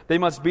said that they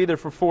must be there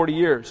for 40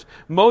 years.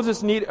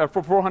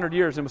 For 400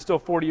 years and was still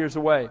 40 years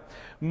away.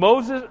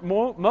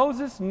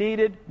 Moses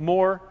needed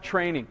more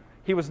training.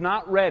 He was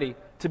not ready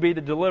to be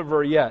the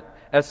deliverer yet,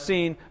 as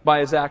seen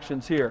by his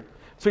actions here.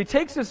 So he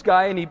takes this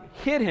guy and he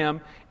hid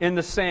him in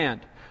the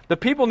sand. The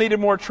people needed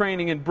more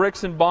training in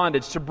bricks and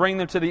bondage to bring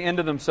them to the end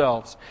of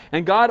themselves.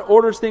 And God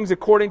orders things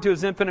according to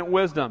His infinite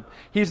wisdom.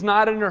 He's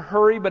not in a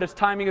hurry, but His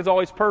timing is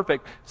always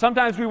perfect.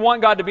 Sometimes we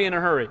want God to be in a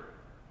hurry.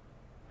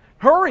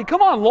 Hurry!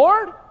 Come on,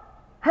 Lord!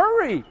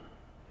 Hurry!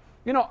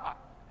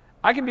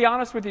 I can be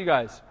honest with you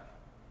guys.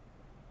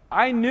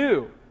 I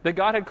knew that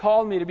God had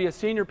called me to be a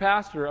senior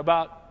pastor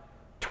about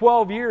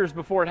 12 years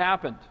before it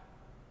happened.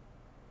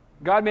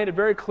 God made it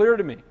very clear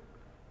to me.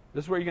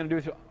 This is what you're going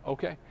to do.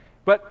 Okay.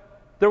 But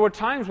there were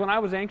times when I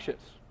was anxious.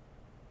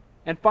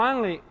 And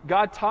finally,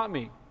 God taught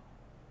me,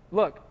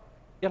 look,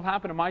 it'll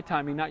happen in my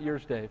timing, not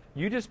yours, Dave.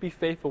 You just be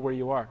faithful where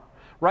you are.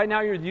 Right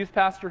now, you're the youth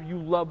pastor. You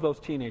love those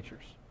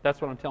teenagers.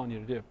 That's what I'm telling you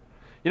to do.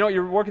 You know,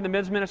 you're working the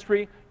men's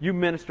ministry. You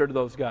minister to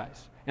those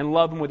guys and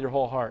love them with your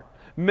whole heart.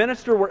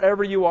 Minister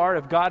wherever you are.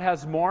 If God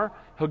has more,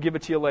 He'll give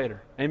it to you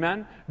later.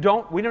 Amen?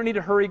 We don't need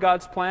to hurry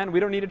God's plan.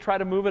 We don't need to try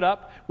to move it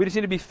up. We just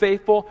need to be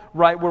faithful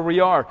right where we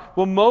are.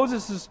 Well,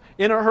 Moses is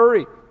in a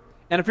hurry.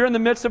 And if you're in the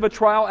midst of a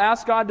trial,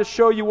 ask God to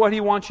show you what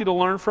He wants you to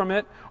learn from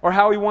it or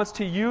how He wants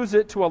to use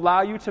it to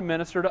allow you to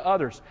minister to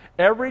others.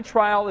 Every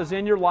trial is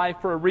in your life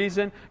for a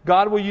reason.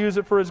 God will use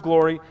it for His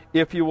glory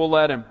if you will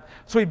let Him.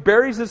 So He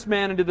buries this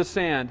man into the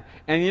sand.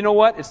 And you know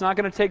what? It's not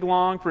going to take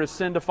long for his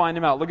sin to find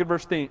him out. Look at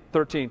verse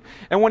 13.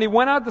 And when he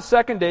went out the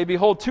second day,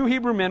 behold, 2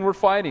 Hebrew men were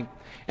fighting.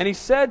 And he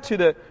said to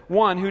the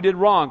one who did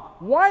wrong,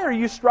 "Why are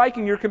you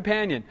striking your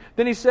companion?"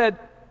 Then he said,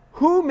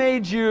 "Who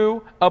made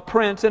you a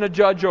prince and a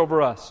judge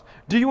over us?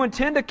 Do you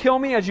intend to kill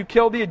me as you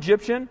killed the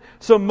Egyptian?"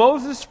 So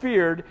Moses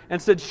feared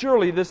and said,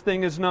 "Surely this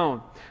thing is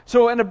known."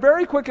 So in a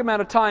very quick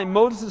amount of time,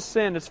 Moses'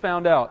 sin is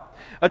found out.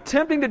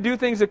 Attempting to do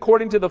things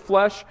according to the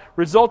flesh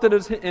resulted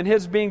in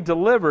his being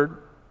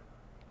delivered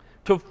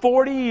to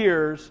 40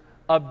 years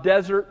of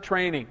desert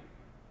training.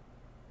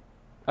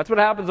 That's what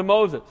happens to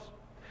Moses.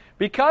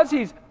 Because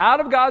he's out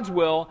of God's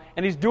will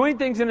and he's doing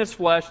things in his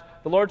flesh,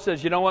 the Lord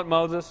says, "You know what,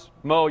 Moses?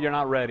 You're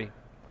not ready.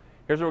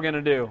 Here's what we're going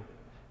to do.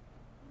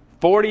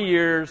 40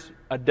 years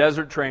of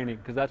desert training,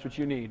 because that's what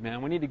you need,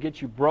 man. We need to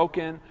get you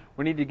broken.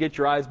 We need to get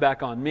your eyes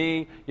back on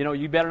me. You know,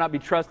 you better not be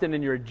trusting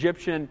in your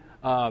Egyptian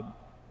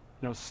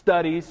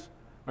studies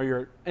or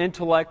your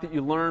intellect that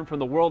you learn from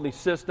the worldly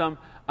system.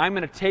 I'm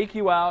going to take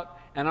you out,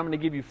 and I'm going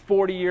to give you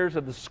 40 years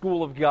of the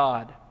school of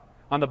God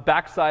on the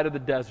backside of the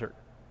desert."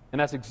 And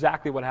that's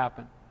exactly what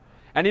happened.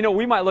 And you know,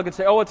 we might look and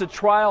say, "Oh, it's a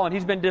trial and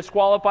he's been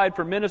disqualified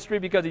for ministry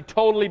because he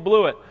totally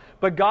blew it."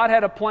 But God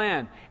had a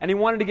plan, and He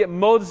wanted to get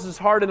Moses'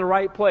 heart in the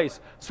right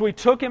place. So He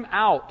took him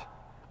out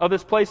of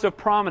this place of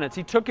prominence.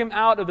 He took him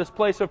out of this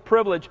place of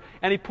privilege,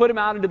 and He put him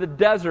out into the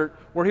desert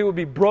where he would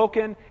be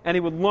broken and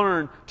he would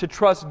learn to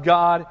trust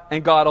God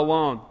and God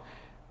alone.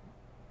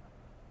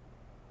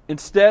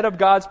 Instead of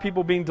God's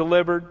people being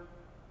delivered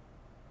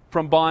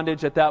from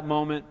bondage at that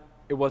moment,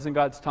 it wasn't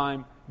God's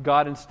time.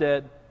 God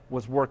instead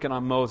was working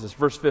on Moses.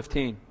 Verse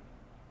 15.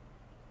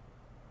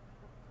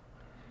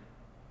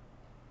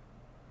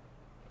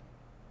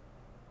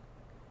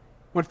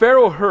 When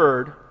Pharaoh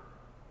heard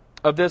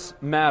of this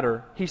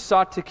matter, he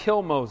sought to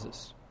kill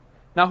Moses.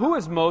 Now, who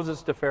is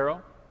Moses to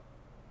Pharaoh?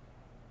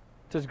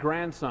 It's his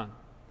grandson.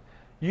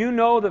 You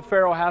know that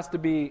Pharaoh has to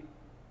be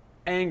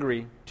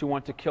angry to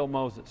want to kill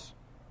Moses.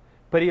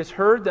 But he has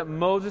heard that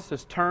Moses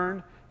has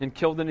turned and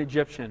killed an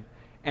Egyptian,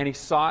 and he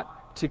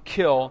sought to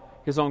kill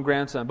his own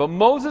grandson. But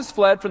Moses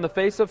fled from the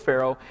face of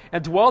Pharaoh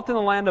and dwelt in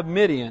the land of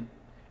Midian,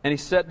 and he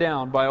sat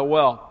down by a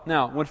well.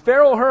 Now, when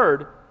Pharaoh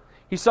heard,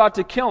 he sought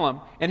to kill him.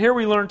 And here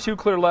we learn 2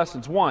 clear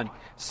lessons. 1,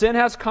 sin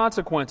has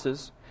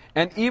consequences,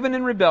 and even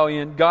in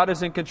rebellion, God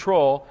is in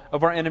control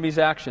of our enemy's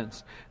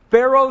actions.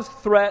 Pharaoh's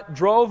threat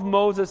drove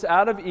Moses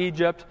out of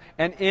Egypt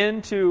and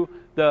into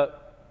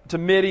to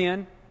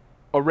Midian,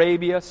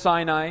 Arabia,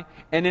 Sinai,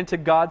 and into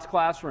God's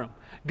classroom.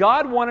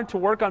 God wanted to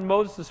work on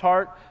Moses'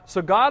 heart,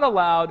 so God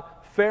allowed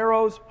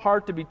Pharaoh's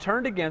heart to be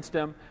turned against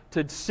him,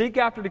 to seek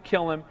after to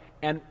kill him,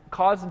 and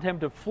caused him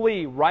to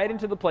flee right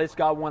into the place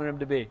God wanted him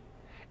to be.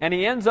 And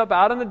he ends up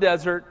out in the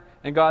desert,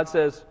 and God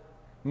says,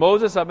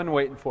 "Moses, I've been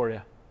waiting for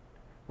you.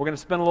 We're going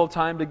to spend a little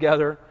time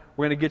together.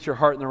 We're going to get your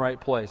heart in the right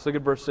place." Look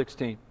at verse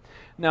 16.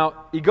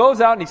 Now, he goes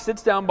out and he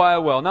sits down by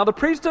a well. Now, the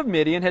priest of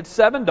Midian had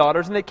 7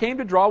 daughters, and they came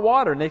to draw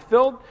water, and they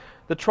filled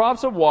the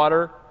troughs of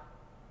water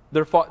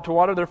to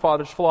water their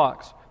father's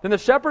flocks. Then the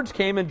shepherds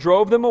came and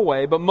drove them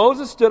away, but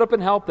Moses stood up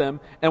and helped them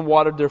and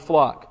watered their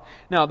flock.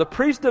 Now, the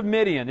priest of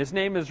Midian, his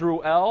name is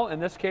Reuel in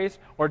this case,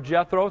 or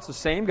Jethro, it's the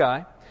same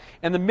guy.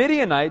 And the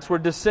Midianites were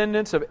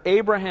descendants of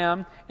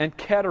Abraham and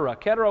Keturah.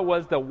 Keturah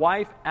was the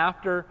wife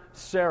after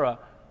Sarah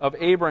of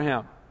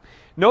Abraham.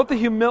 Note the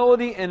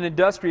humility and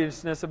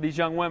industriousness of these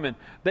young women.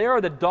 They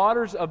are the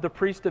daughters of the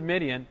priest of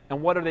Midian,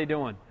 and what are they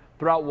doing?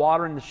 They're out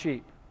watering the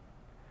sheep.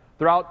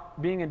 They're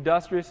out being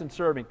industrious and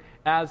serving.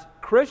 As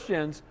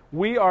Christians,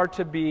 we are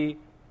to be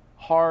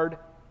hard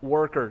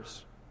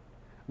workers.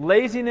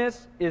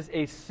 Laziness is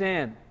a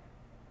sin.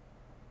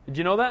 Did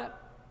you know that?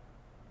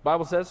 The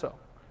Bible says so.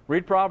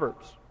 Read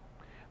Proverbs.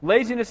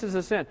 Laziness is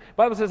a sin. The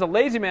Bible says a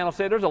lazy man will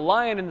say, "There's a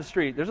lion in the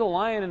street. There's a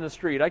lion in the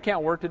street. I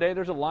can't work today.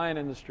 There's a lion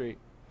in the street."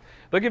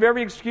 They'll give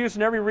every excuse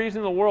and every reason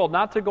in the world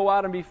not to go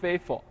out and be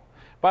faithful.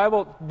 The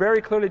Bible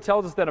very clearly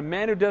tells us that a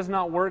man who does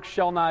not work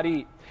shall not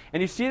eat.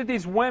 And you see that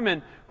these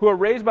women who are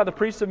raised by the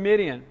priests of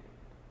Midian,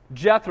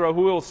 Jethro,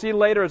 who we will see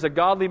later as a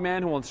godly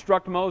man who will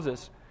instruct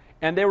Moses,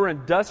 and they were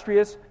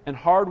industrious and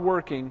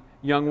hardworking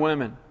young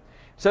women.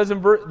 It says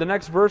in the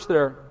next verse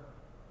there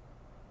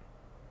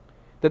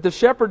that the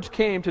shepherds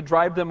came to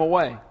drive them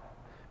away.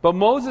 But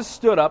Moses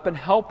stood up and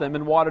helped them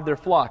and watered their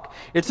flock.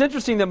 It's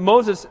interesting that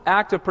Moses'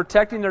 act of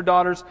protecting their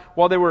daughters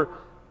while they were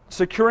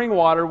securing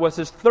water was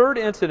his third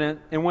incident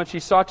in which he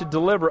sought to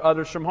deliver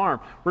others from harm.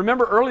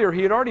 Remember earlier,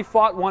 he had already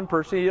fought one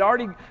person. He had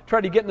already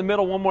tried to get in the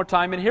middle one more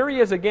time. And here he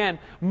is again.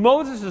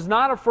 Moses is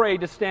not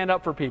afraid to stand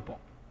up for people.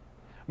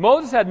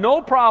 Moses had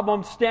no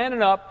problem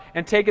standing up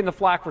and taking the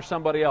flak for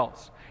somebody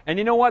else. And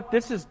you know what?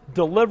 This is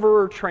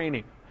deliverer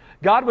training.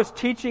 God was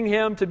teaching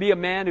him to be a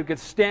man who could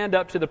stand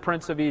up to the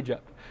prince of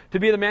Egypt, to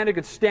be the man who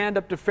could stand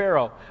up to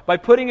Pharaoh by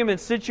putting him in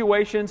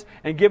situations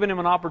and giving him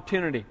an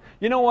opportunity.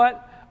 You know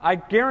what? I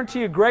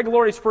guarantee you Greg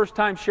Laurie's first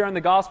time sharing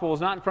the gospel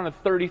was not in front of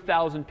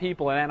 30,000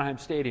 people at Anaheim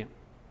Stadium.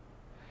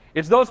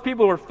 It's those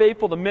people who are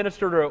faithful to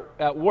minister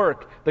at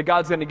work that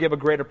God's going to give a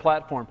greater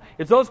platform.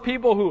 It's those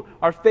people who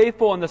are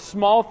faithful in the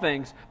small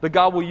things that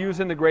God will use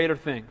in the greater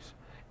things.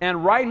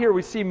 And right here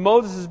we see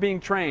Moses is being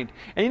trained.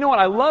 And you know what?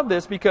 I love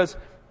this because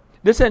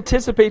this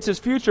anticipates his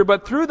future,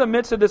 but through the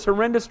midst of this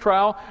horrendous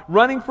trial,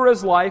 running for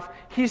his life,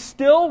 he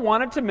still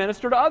wanted to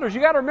minister to others. You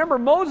got to remember,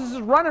 Moses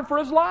is running for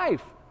his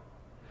life.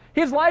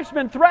 His life's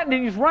been threatened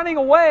and he's running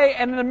away,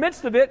 and in the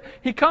midst of it,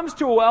 he comes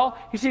to a well.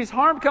 He sees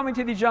harm coming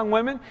to these young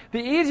women. The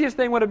easiest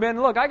thing would have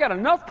been, look, I got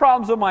enough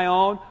problems of my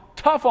own,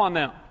 tough on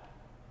them.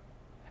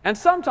 And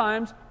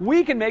sometimes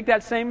we can make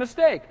that same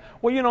mistake.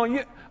 Well,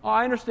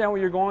 I understand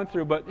what you're going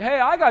through, but hey,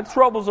 I got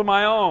troubles of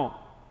my own.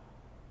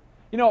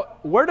 You know,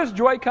 where does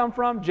joy come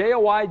from?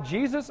 J-O-Y,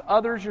 Jesus,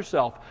 others,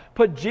 yourself.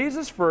 Put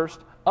Jesus first,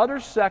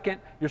 others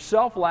second,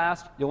 yourself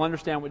last. You'll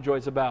understand what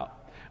joy's about.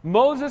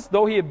 Moses,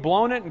 though he had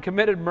blown it and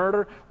committed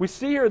murder, we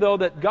see here, though,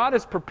 that God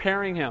is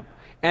preparing him.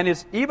 And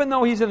even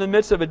though he's in the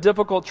midst of a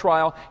difficult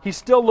trial, he's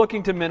still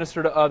looking to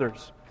minister to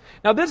others.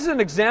 Now, this is an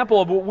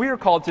example of what we are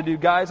called to do,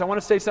 guys. I want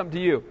to say something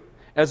to you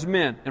as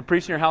men and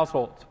priests in your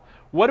households.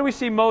 What do we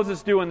see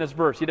Moses do in this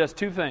verse? He does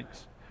two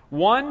things.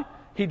 One,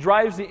 he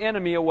drives the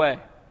enemy away.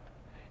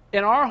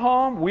 In our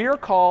home, we are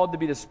called to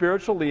be the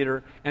spiritual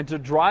leader and to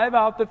drive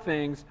out the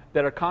things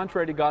that are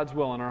contrary to God's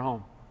will in our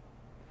home.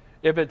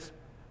 If it's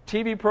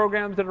TV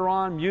programs that are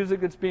on, music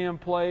that's being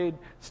played,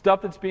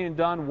 stuff that's being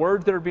done,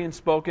 words that are being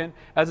spoken.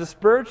 As the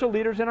spiritual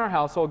leaders in our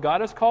household,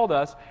 God has called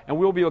us, and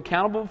we will be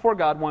accountable before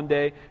God one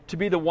day, to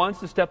be the ones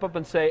to step up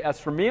and say, as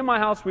for me and my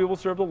house, we will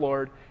serve the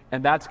Lord,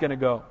 and that's going to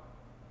go.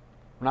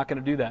 We're not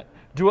going to do that.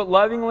 Do it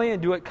lovingly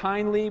and do it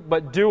kindly,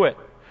 but do it.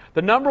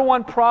 The number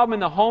one problem in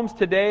the homes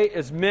today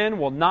is men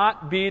will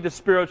not be the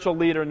spiritual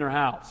leader in their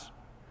house.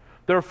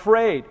 They're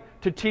afraid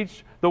to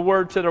teach the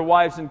word to their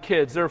wives and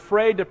kids. They're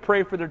afraid to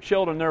pray for their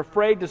children. They're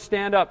afraid to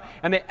stand up.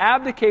 And they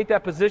abdicate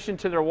that position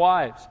to their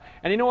wives.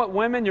 And you know what,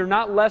 women? You're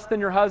not less than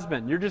your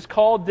husband. You're just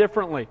called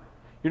differently.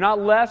 You're not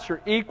less.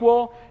 You're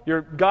equal.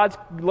 God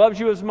loves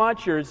you as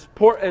much. You're as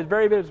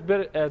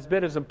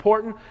bit as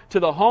important to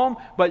the home.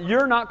 But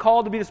you're not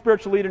called to be the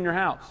spiritual leader in your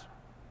house.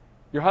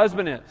 Your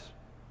husband is.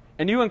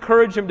 And you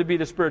encourage him to be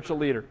the spiritual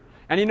leader.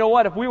 And you know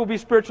what? If we will be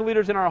spiritual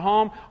leaders in our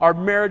home, our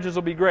marriages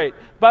will be great.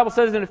 The Bible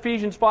says in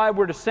Ephesians 5,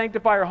 we're to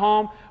sanctify our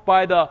home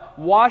by the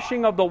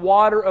washing of the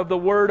water of the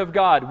Word of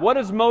God. What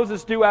does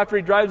Moses do after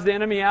he drives the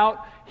enemy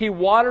out? He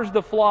waters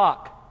the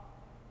flock.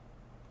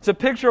 It's a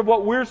picture of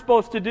what we're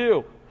supposed to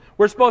do.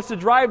 We're supposed to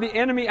drive the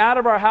enemy out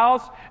of our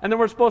house, and then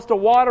we're supposed to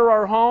water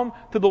our home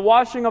through the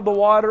washing of the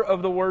water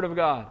of the Word of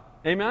God.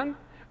 Amen?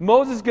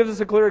 Moses gives us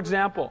a clear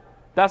example.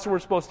 That's what we're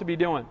supposed to be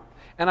doing.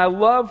 And I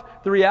love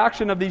the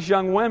reaction of these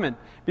young women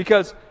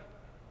because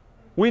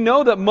we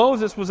know that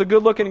Moses was a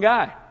good-looking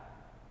guy.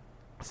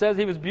 It says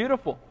he was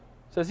beautiful.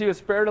 It says he was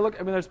fair to look.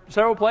 I mean, there's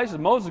several places.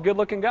 Moses is a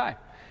good-looking guy.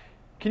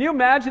 Can you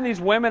imagine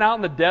these women out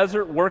in the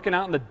desert working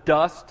out in the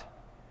dust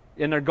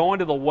and they're going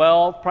to the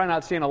well, probably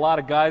not seeing a lot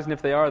of guys, and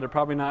if they are, they're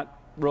probably not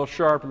real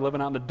sharp and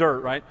living out in the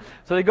dirt, right?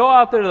 So they go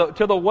out there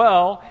to the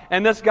well,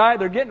 and this guy,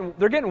 they're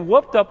getting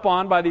whooped up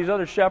on by these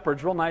other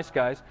shepherds, real nice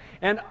guys,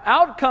 and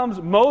out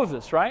comes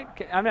Moses, right?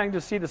 I mean, I can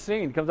just see the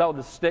scene. He comes out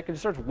with a stick and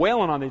starts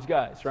wailing on these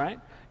guys, right?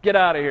 Get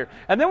out of here.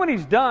 And then when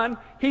he's done,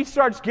 he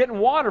starts getting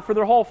water for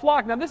their whole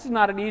flock. Now, this is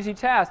not an easy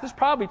task. This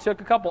probably took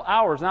a couple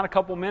hours, not a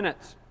couple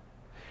minutes.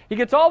 He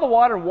gets all the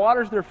water and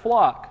waters their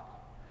flock.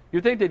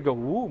 You'd think they'd go,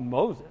 ooh,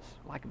 Moses.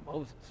 I like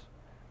Moses.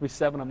 We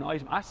 7 of them.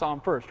 No, I saw him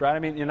first, right? I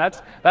mean,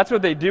 that's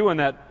what they do in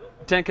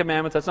that Ten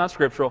Commandments. That's not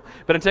scriptural.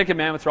 But in Ten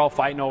Commandments, they're all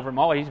fighting over him.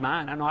 Oh, he's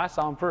mine. I know I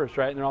saw him first,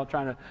 right? And they're all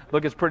trying to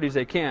look as pretty as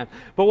they can.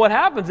 But what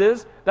happens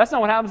is, that's not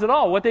what happens at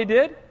all. What they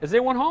did is they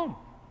went home.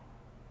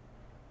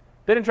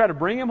 They didn't try to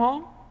bring him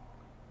home.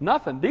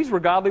 Nothing. These were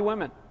godly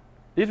women.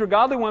 These were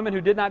godly women who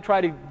did not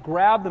try to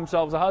grab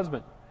themselves a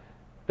husband.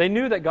 They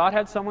knew that God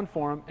had someone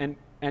for them,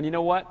 and you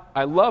know what?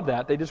 I love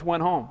that. They just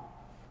went home.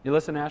 You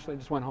listen, Ashley? They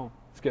just went home.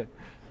 It's good.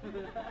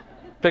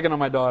 Picking on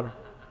my daughter.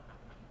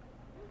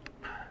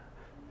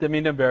 Didn't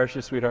mean to embarrass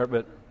you, sweetheart,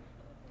 but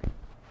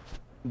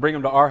bring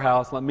him to our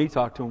house. Let me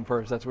talk to him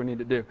first. That's what we need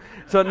to do.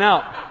 So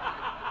now,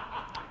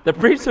 the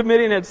priest of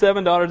Midian had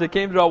 7 daughters. They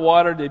came to draw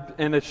water,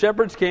 and the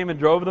shepherds came and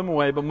drove them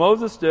away. But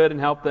Moses stood and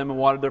helped them and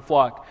watered their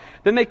flock.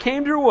 Then they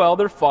came to a well,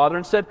 their father,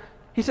 and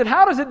he said,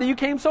 how is it that you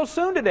came so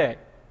soon today?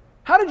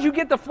 How did you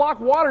get the flock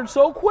watered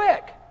so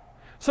quick?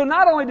 So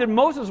not only did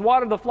Moses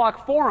water the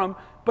flock for him,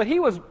 but he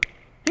was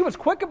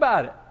quick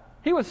about it.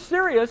 He was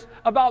serious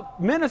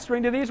about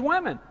ministering to these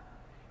women.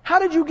 How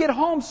did you get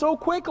home so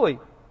quickly?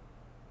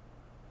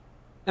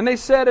 And they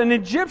said, an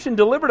Egyptian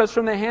delivered us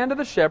from the hand of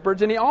the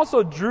shepherds, and he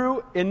also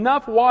drew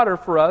enough water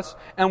for us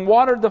and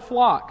watered the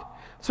flock.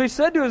 So he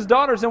said to his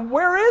daughters, and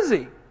where is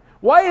he?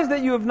 Why is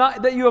that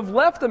you have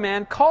left the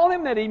man? Call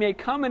him that he may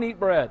come and eat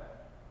bread.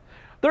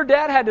 Their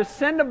dad had to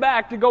send them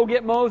back to go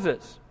get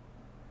Moses.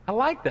 I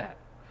like that.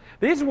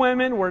 These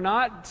women were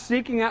not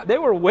seeking out, they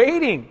were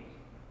waiting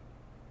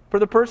for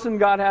the person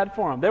God had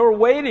for them. They were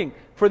waiting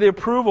for the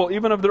approval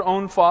even of their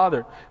own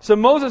father. So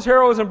Moses'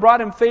 heroism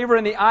brought him favor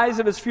in the eyes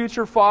of his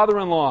future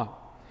father-in-law.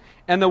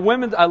 And the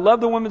women, I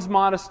love the women's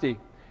modesty.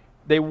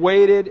 They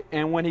waited,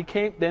 and when he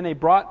came, when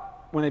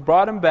they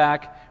brought him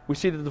back, we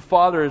see that the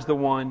father is the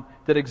one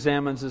that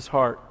examines his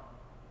heart.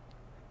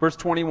 Verse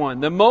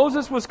 21, then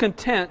Moses was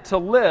content to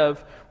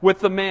live with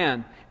the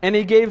man, and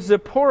he gave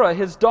Zipporah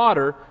his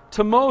daughter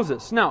to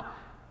Moses. Now,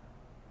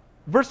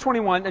 verse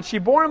 21, and she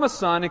bore him a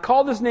son and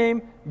called his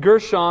name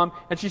Gershom,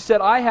 and he said,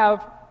 I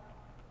have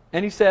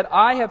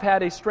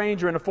had a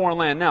stranger in a foreign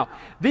land. Now,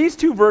 these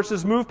two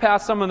verses move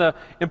past some of the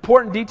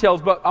important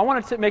details, but I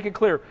want to make it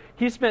clear.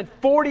 He spent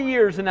 40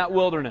 years in that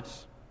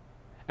wilderness.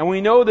 And we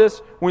know this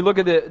when we look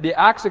at the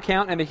Acts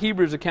account and the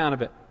Hebrews account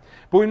of it.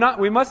 But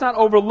we must not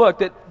overlook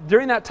that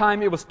during that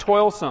time it was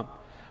toilsome,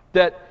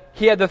 that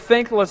he had the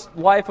thankless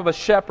life of a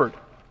shepherd.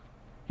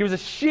 He was a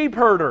sheep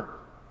herder.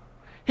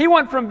 He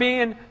went from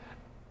being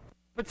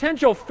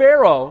potential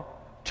Pharaoh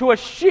to a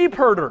sheep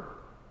herder.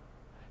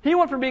 He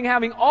went from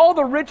having all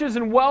the riches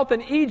and wealth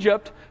in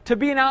Egypt to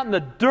being out in the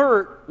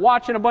dirt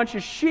watching a bunch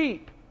of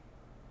sheep.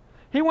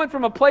 He went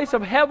from a place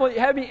of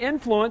heavy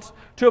influence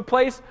to a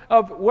place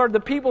of where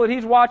the people that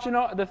he's watching,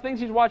 the things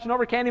he's watching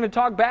over, can't even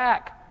talk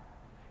back.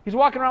 He's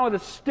walking around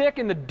with a stick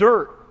in the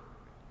dirt.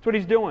 That's what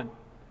he's doing.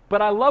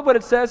 But I love what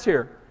it says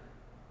here.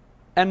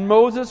 And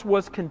Moses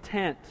was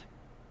content.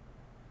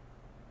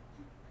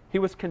 He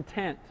was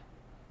content.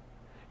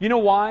 You know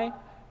why?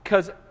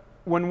 Because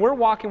when we're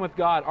walking with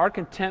God, our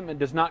contentment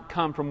does not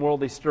come from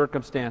worldly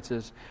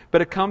circumstances,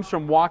 but it comes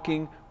from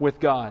walking with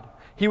God.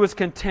 He was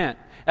content.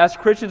 As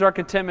Christians, our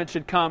contentment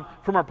should come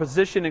from our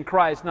position in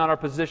Christ, not our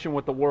position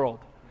with the world.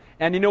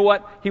 And you know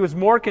what? He was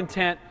more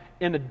content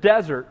in the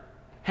desert,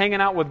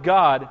 hanging out with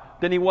God,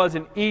 than he was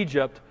in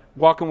Egypt,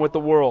 walking with the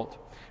world.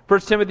 1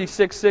 Timothy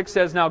 6:6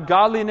 says, now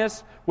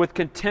godliness with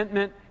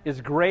contentment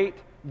is great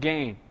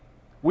gain.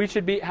 We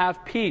should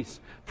have peace.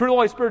 Fruit of the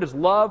Holy Spirit is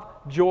love,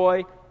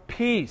 joy,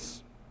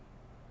 peace.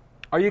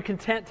 Are you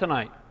content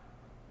tonight?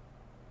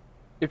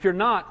 If you're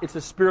not, it's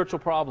a spiritual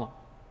problem.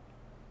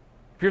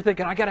 If you're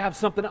thinking, I got to have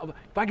something else,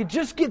 if I could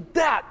just get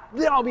that,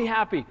 then I'll be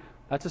happy.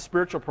 That's a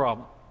spiritual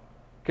problem.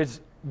 Because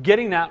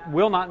getting that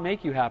will not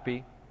make you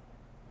happy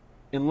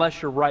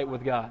unless you're right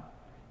with God.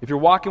 If you're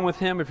walking with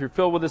Him, if you're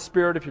filled with His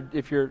Spirit,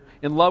 if you're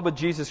in love with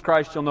Jesus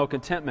Christ, you'll know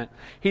contentment.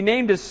 He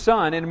named his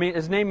son, and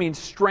his name means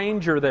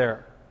stranger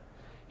there.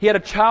 He had a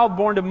child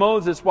born to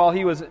Moses while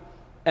he was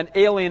an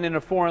alien in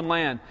a foreign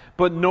land.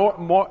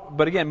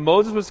 But again,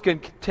 Moses was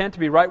content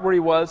to be right where he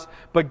was,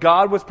 but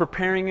God was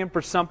preparing him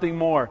for something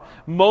more.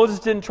 Moses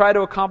didn't try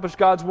to accomplish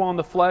God's will in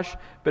the flesh,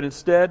 but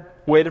instead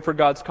waited for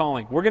God's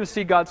calling. We're going to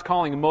see God's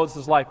calling in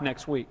Moses' life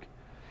next week.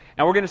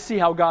 And we're going to see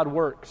how God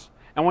works.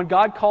 And when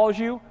God calls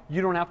you,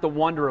 you don't have to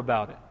wonder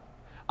about it.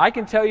 I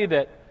can tell you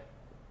that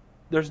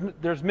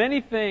there's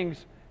many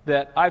things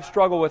that I've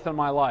struggled with in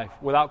my life,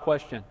 without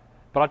question.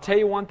 But I'll tell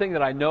you one thing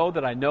that I know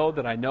that I know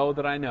that I know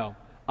that I know.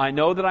 I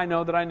know that I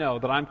know that I know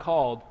that I'm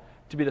called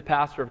to be the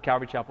pastor of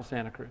Calvary Chapel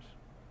Santa Cruz.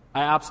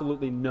 I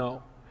absolutely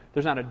know.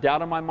 There's not a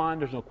doubt in my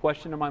mind. There's no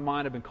question in my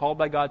mind. I've been called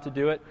by God to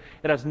do it.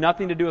 It has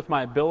nothing to do with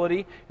my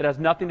ability. It has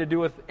nothing to do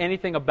with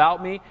anything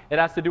about me. It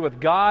has to do with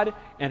God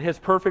and His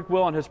perfect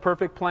will and His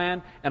perfect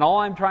plan. And all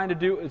I'm trying to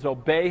do is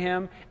obey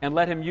Him and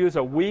let Him use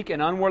a weak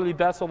and unworthy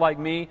vessel like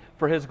me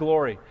for His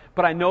glory.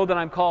 But I know that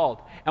I'm called.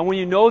 And when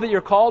you know that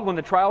you're called, when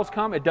the trials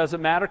come, it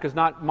doesn't matter, because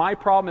not my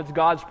problem, it's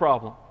God's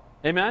problem.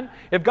 Amen?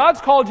 If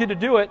God's called you to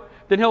do it,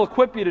 then He'll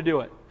equip you to do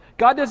it.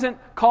 God doesn't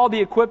call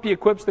the equipped, He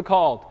equips the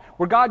called.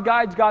 Where God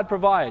guides, God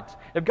provides.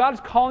 If God's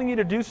calling you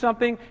to do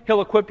something,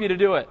 He'll equip you to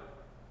do it.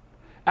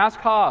 Ask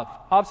Hav.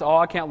 Hav said,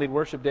 I can't lead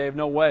worship, Dave.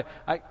 No way.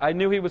 I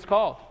knew he was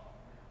called.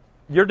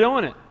 You're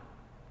doing it.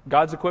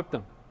 God's equipped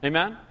him.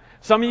 Amen?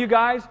 Some of you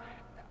guys,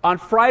 on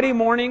Friday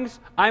mornings,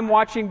 I'm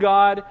watching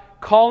God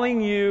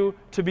calling you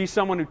to be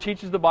someone who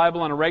teaches the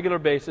Bible on a regular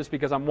basis,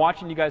 because I'm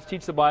watching you guys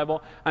teach the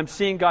Bible. I'm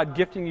seeing God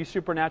gifting you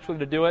supernaturally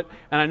to do it,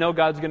 and I know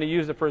God's going to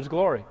use it for His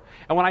glory.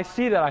 And when I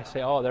see that, I say,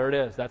 there it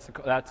is.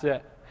 That's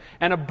it.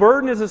 And a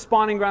burden is a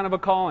spawning ground of a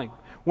calling.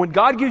 When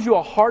God gives you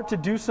a heart to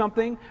do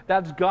something,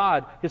 that's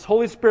God, His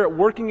Holy Spirit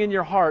working in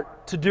your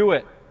heart to do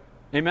it.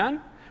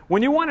 Amen?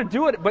 When you want to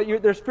do it, but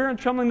there's fear and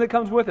trembling that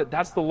comes with it,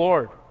 that's the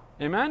Lord.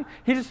 Amen?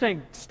 He's just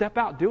saying, step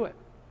out, do it.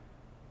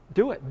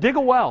 Do it. Dig a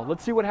well.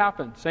 Let's see what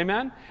happens.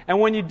 Amen? And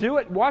when you do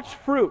it, watch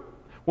fruit.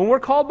 When we're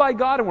called by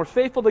God and we're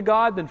faithful to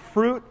God, then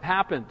fruit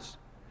happens.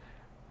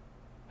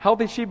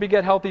 Healthy sheep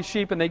beget healthy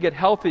sheep, and they get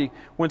healthy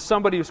when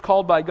somebody who's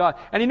called by God.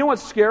 And you know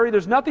what's scary?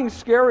 There's nothing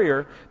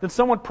scarier than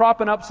someone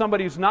propping up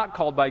somebody who's not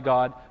called by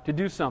God to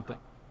do something.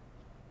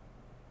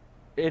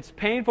 It's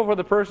painful for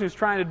the person who's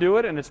trying to do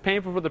it, and it's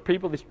painful for the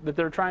people that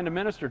they're trying to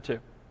minister to.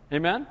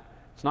 Amen?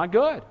 It's not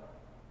good.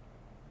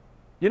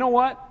 You know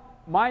what?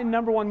 My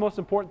number one most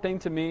important thing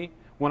to me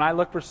when I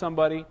look for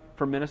somebody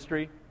for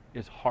ministry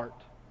is heart.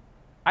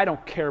 I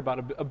don't care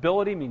about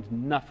ability. Means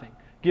nothing.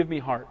 Give me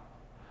heart.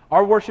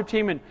 Our worship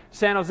team in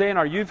San Jose and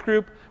our youth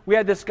group, we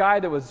had this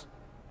guy that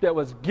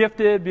was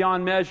gifted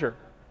beyond measure.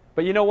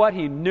 But you know what?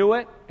 He knew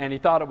it, and he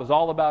thought it was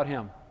all about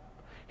him.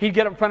 He'd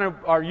get up in front of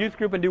our youth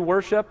group and do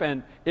worship,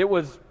 and it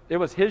was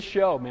his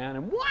show, man.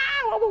 And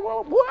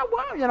wow,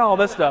 you know, all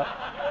this stuff.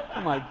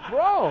 I'm like,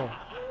 bro,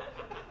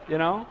 you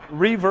know,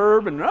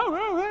 reverb and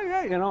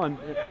you know, and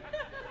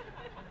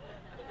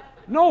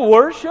no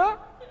worship.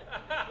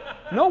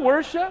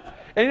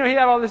 And you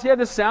know, he had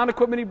this sound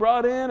equipment he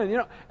brought in, and you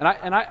know,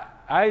 and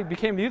I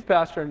became the youth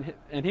pastor,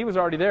 and he was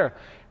already there.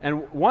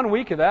 And 1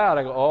 week of that,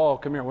 I go, oh,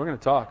 come here, we're going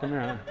to talk. Come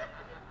here.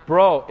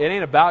 Bro, it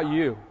ain't about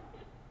you.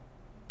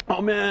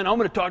 Oh, man, I'm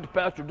going to talk to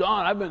Pastor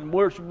Don. I've been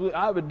worshiping,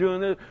 I've been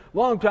doing this a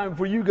long time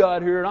before you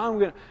got here.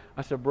 And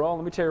I said, bro,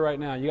 let me tell you right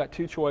now, you got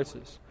two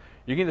choices.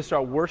 You can either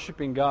start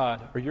worshiping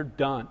God, or you're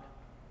done.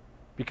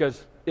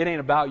 Because it ain't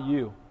about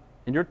you.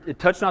 And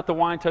touch not the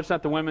wine, touch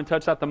not the women,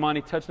 touch not the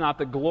money, touch not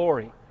the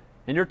glory.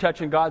 And you're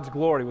touching God's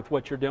glory with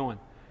what you're doing.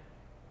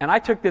 And I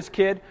took this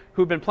kid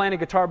who'd been playing a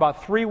guitar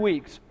about 3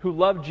 weeks, who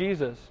loved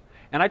Jesus,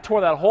 and I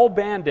tore that whole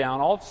band down,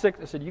 all six.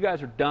 I said, you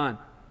guys are done.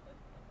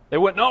 They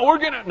went, no,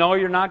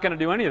 you're not going to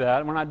do any of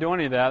that. We're not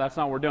doing any of that. That's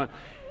not what we're doing.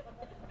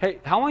 Hey,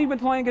 how long have you been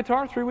playing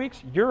guitar? 3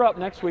 weeks? You're up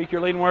next week.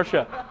 You're leading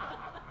worship.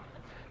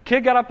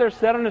 Kid got up there,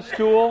 sat on a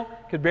stool,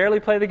 could barely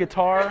play the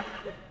guitar.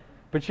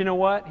 But you know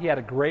what? He had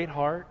a great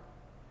heart.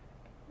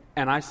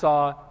 And I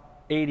saw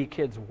 80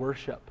 kids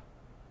worship.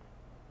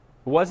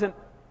 It wasn't,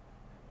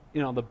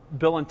 you know, the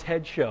Bill and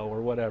Ted show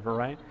or whatever,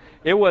 right?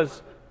 It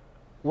was,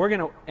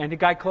 and the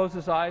guy closed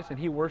his eyes and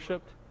he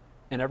worshiped,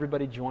 and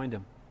everybody joined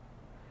him.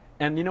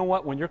 And you know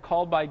what? When you're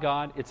called by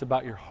God, it's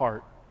about your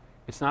heart.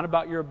 It's not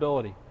about your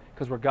ability.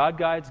 Because where God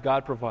guides,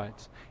 God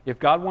provides. If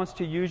God wants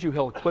to use you,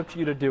 He'll equip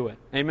you to do it.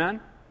 Amen?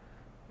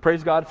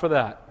 Praise God for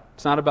that.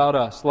 It's not about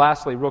us.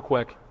 Lastly, real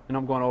quick, and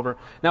I'm going over.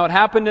 Now it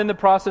happened in the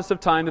process of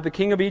time that the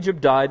king of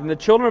Egypt died, and the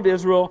children of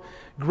Israel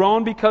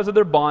groaned because of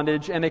their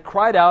bondage, and they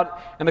cried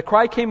out, and the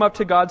cry came up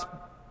to God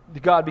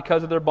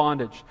because of their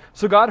bondage.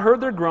 So God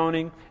heard their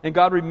groaning, and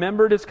God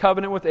remembered His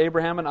covenant with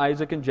Abraham and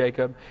Isaac and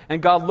Jacob,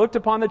 and God looked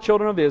upon the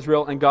children of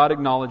Israel, and God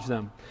acknowledged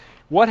them.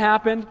 What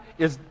happened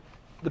is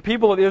the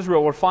people of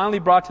Israel were finally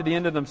brought to the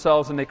end of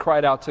themselves, and they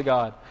cried out to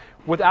God.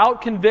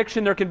 Without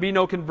conviction, there can be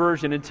no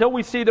conversion. Until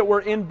we see that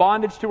we're in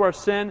bondage to our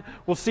sin,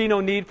 we'll see no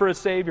need for a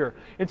Savior.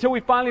 Until we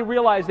finally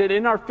realize that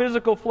in our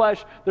physical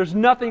flesh, there's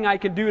nothing I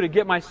can do to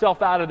get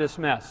myself out of this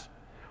mess.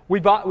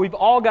 We've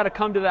all got to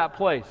come to that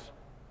place.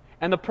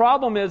 And the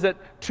problem is that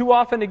too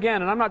often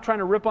again, and I'm not trying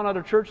to rip on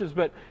other churches,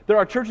 but there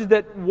are churches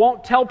that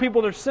won't tell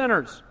people they're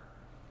sinners.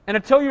 And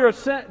until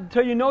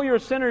you know you're a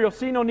sinner, you'll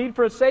see no need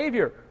for a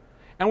Savior.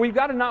 And we've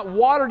got to not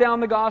water down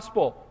the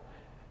gospel.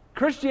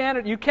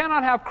 Christianity, you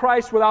cannot have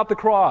Christ without the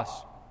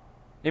cross.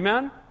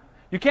 Amen?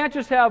 You can't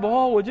just have,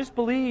 just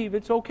believe,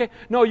 it's okay.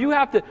 No, you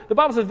have to, the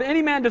Bible says, if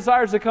any man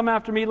desires to come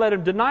after me, let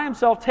him deny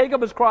himself, take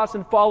up his cross,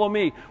 and follow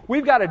me.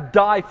 We've got to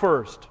die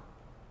first.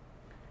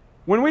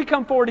 When we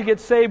come forward to get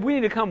saved, we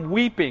need to come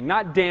weeping,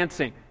 not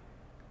dancing.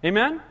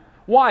 Amen?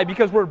 Why?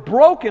 Because we're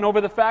broken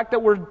over the fact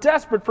that we're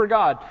desperate for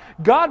God.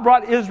 God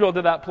brought Israel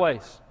to that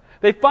place.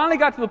 They finally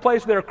got to the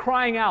place where they're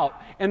crying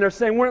out, and they're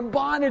saying, we're in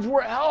bondage,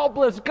 we're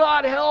helpless,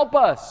 God help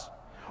us.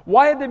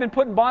 Why had they been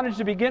put in bondage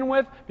to begin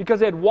with? Because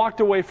they had walked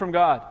away from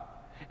God.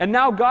 And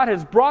now God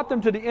has brought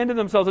them to the end of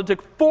themselves. It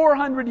took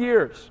 400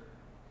 years.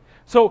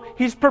 So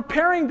He's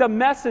preparing the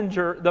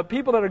messenger, the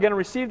people that are going to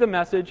receive the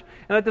message,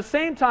 and at the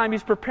same time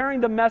He's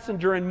preparing the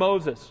messenger in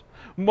Moses.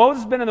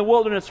 Moses has been in the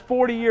wilderness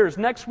 40 years.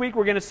 Next week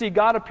we're going to see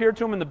God appear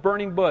to him in the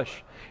burning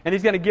bush, and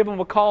He's going to give him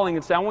a calling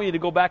and say, I want you to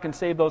go back and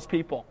save those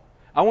people.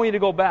 I want you to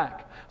go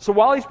back. So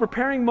while He's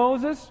preparing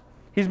Moses,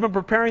 He's been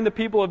preparing the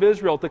people of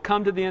Israel to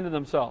come to the end of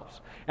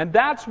themselves. And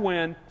that's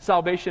when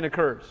salvation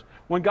occurs.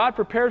 When God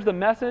prepares the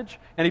message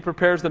and He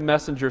prepares the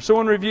messenger. So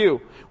in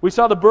review, we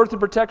saw the birth and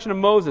protection of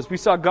Moses. We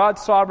saw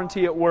God's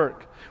sovereignty at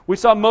work. We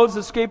saw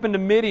Moses escape into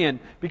Midian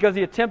because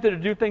he attempted to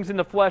do things in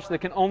the flesh that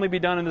can only be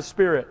done in the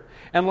Spirit.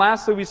 And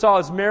lastly, we saw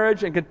his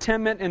marriage and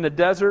contentment in the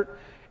desert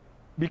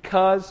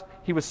because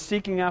he was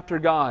seeking after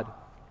God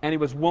and he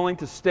was willing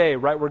to stay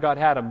right where God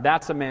had him.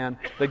 That's a man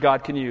that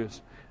God can use.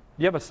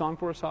 Do you have a song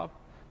for us, Hob?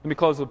 Let me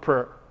close with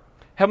prayer.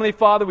 Heavenly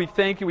Father, we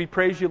thank You, we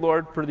praise You,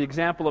 Lord, for the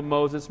example of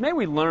Moses. May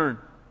we learn,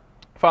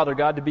 Father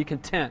God, to be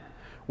content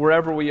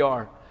wherever we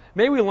are.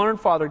 May we learn,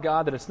 Father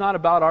God, that it's not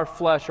about our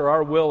flesh or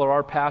our will or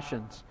our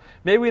passions.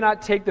 May we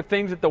not take the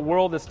things that the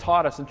world has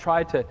taught us and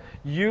try to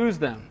use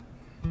them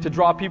to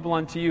draw people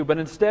unto You. But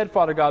instead,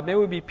 Father God, may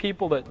we be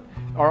people that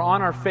are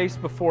on our face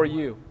before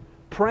You,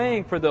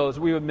 praying for those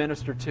we would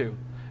minister to.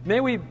 May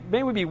we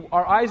be,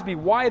 our eyes be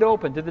wide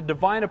open to the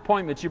divine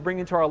appointments you bring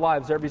into our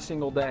lives every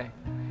single day.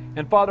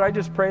 And Father, I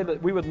just pray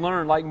that we would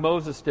learn like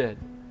Moses did,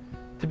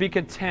 to be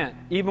content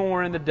even when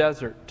we're in the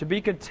desert, to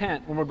be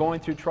content when we're going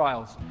through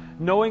trials,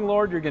 knowing,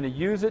 Lord, you're going to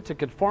use it to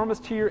conform us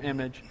to your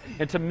image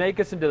and to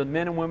make us into the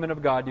men and women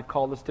of God you've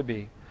called us to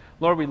be.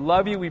 Lord, we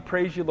love you. We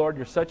praise you, Lord.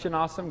 You're such an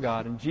awesome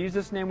God. In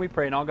Jesus' name we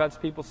pray. And all God's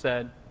people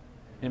said,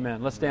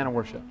 amen. Let's stand and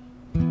worship.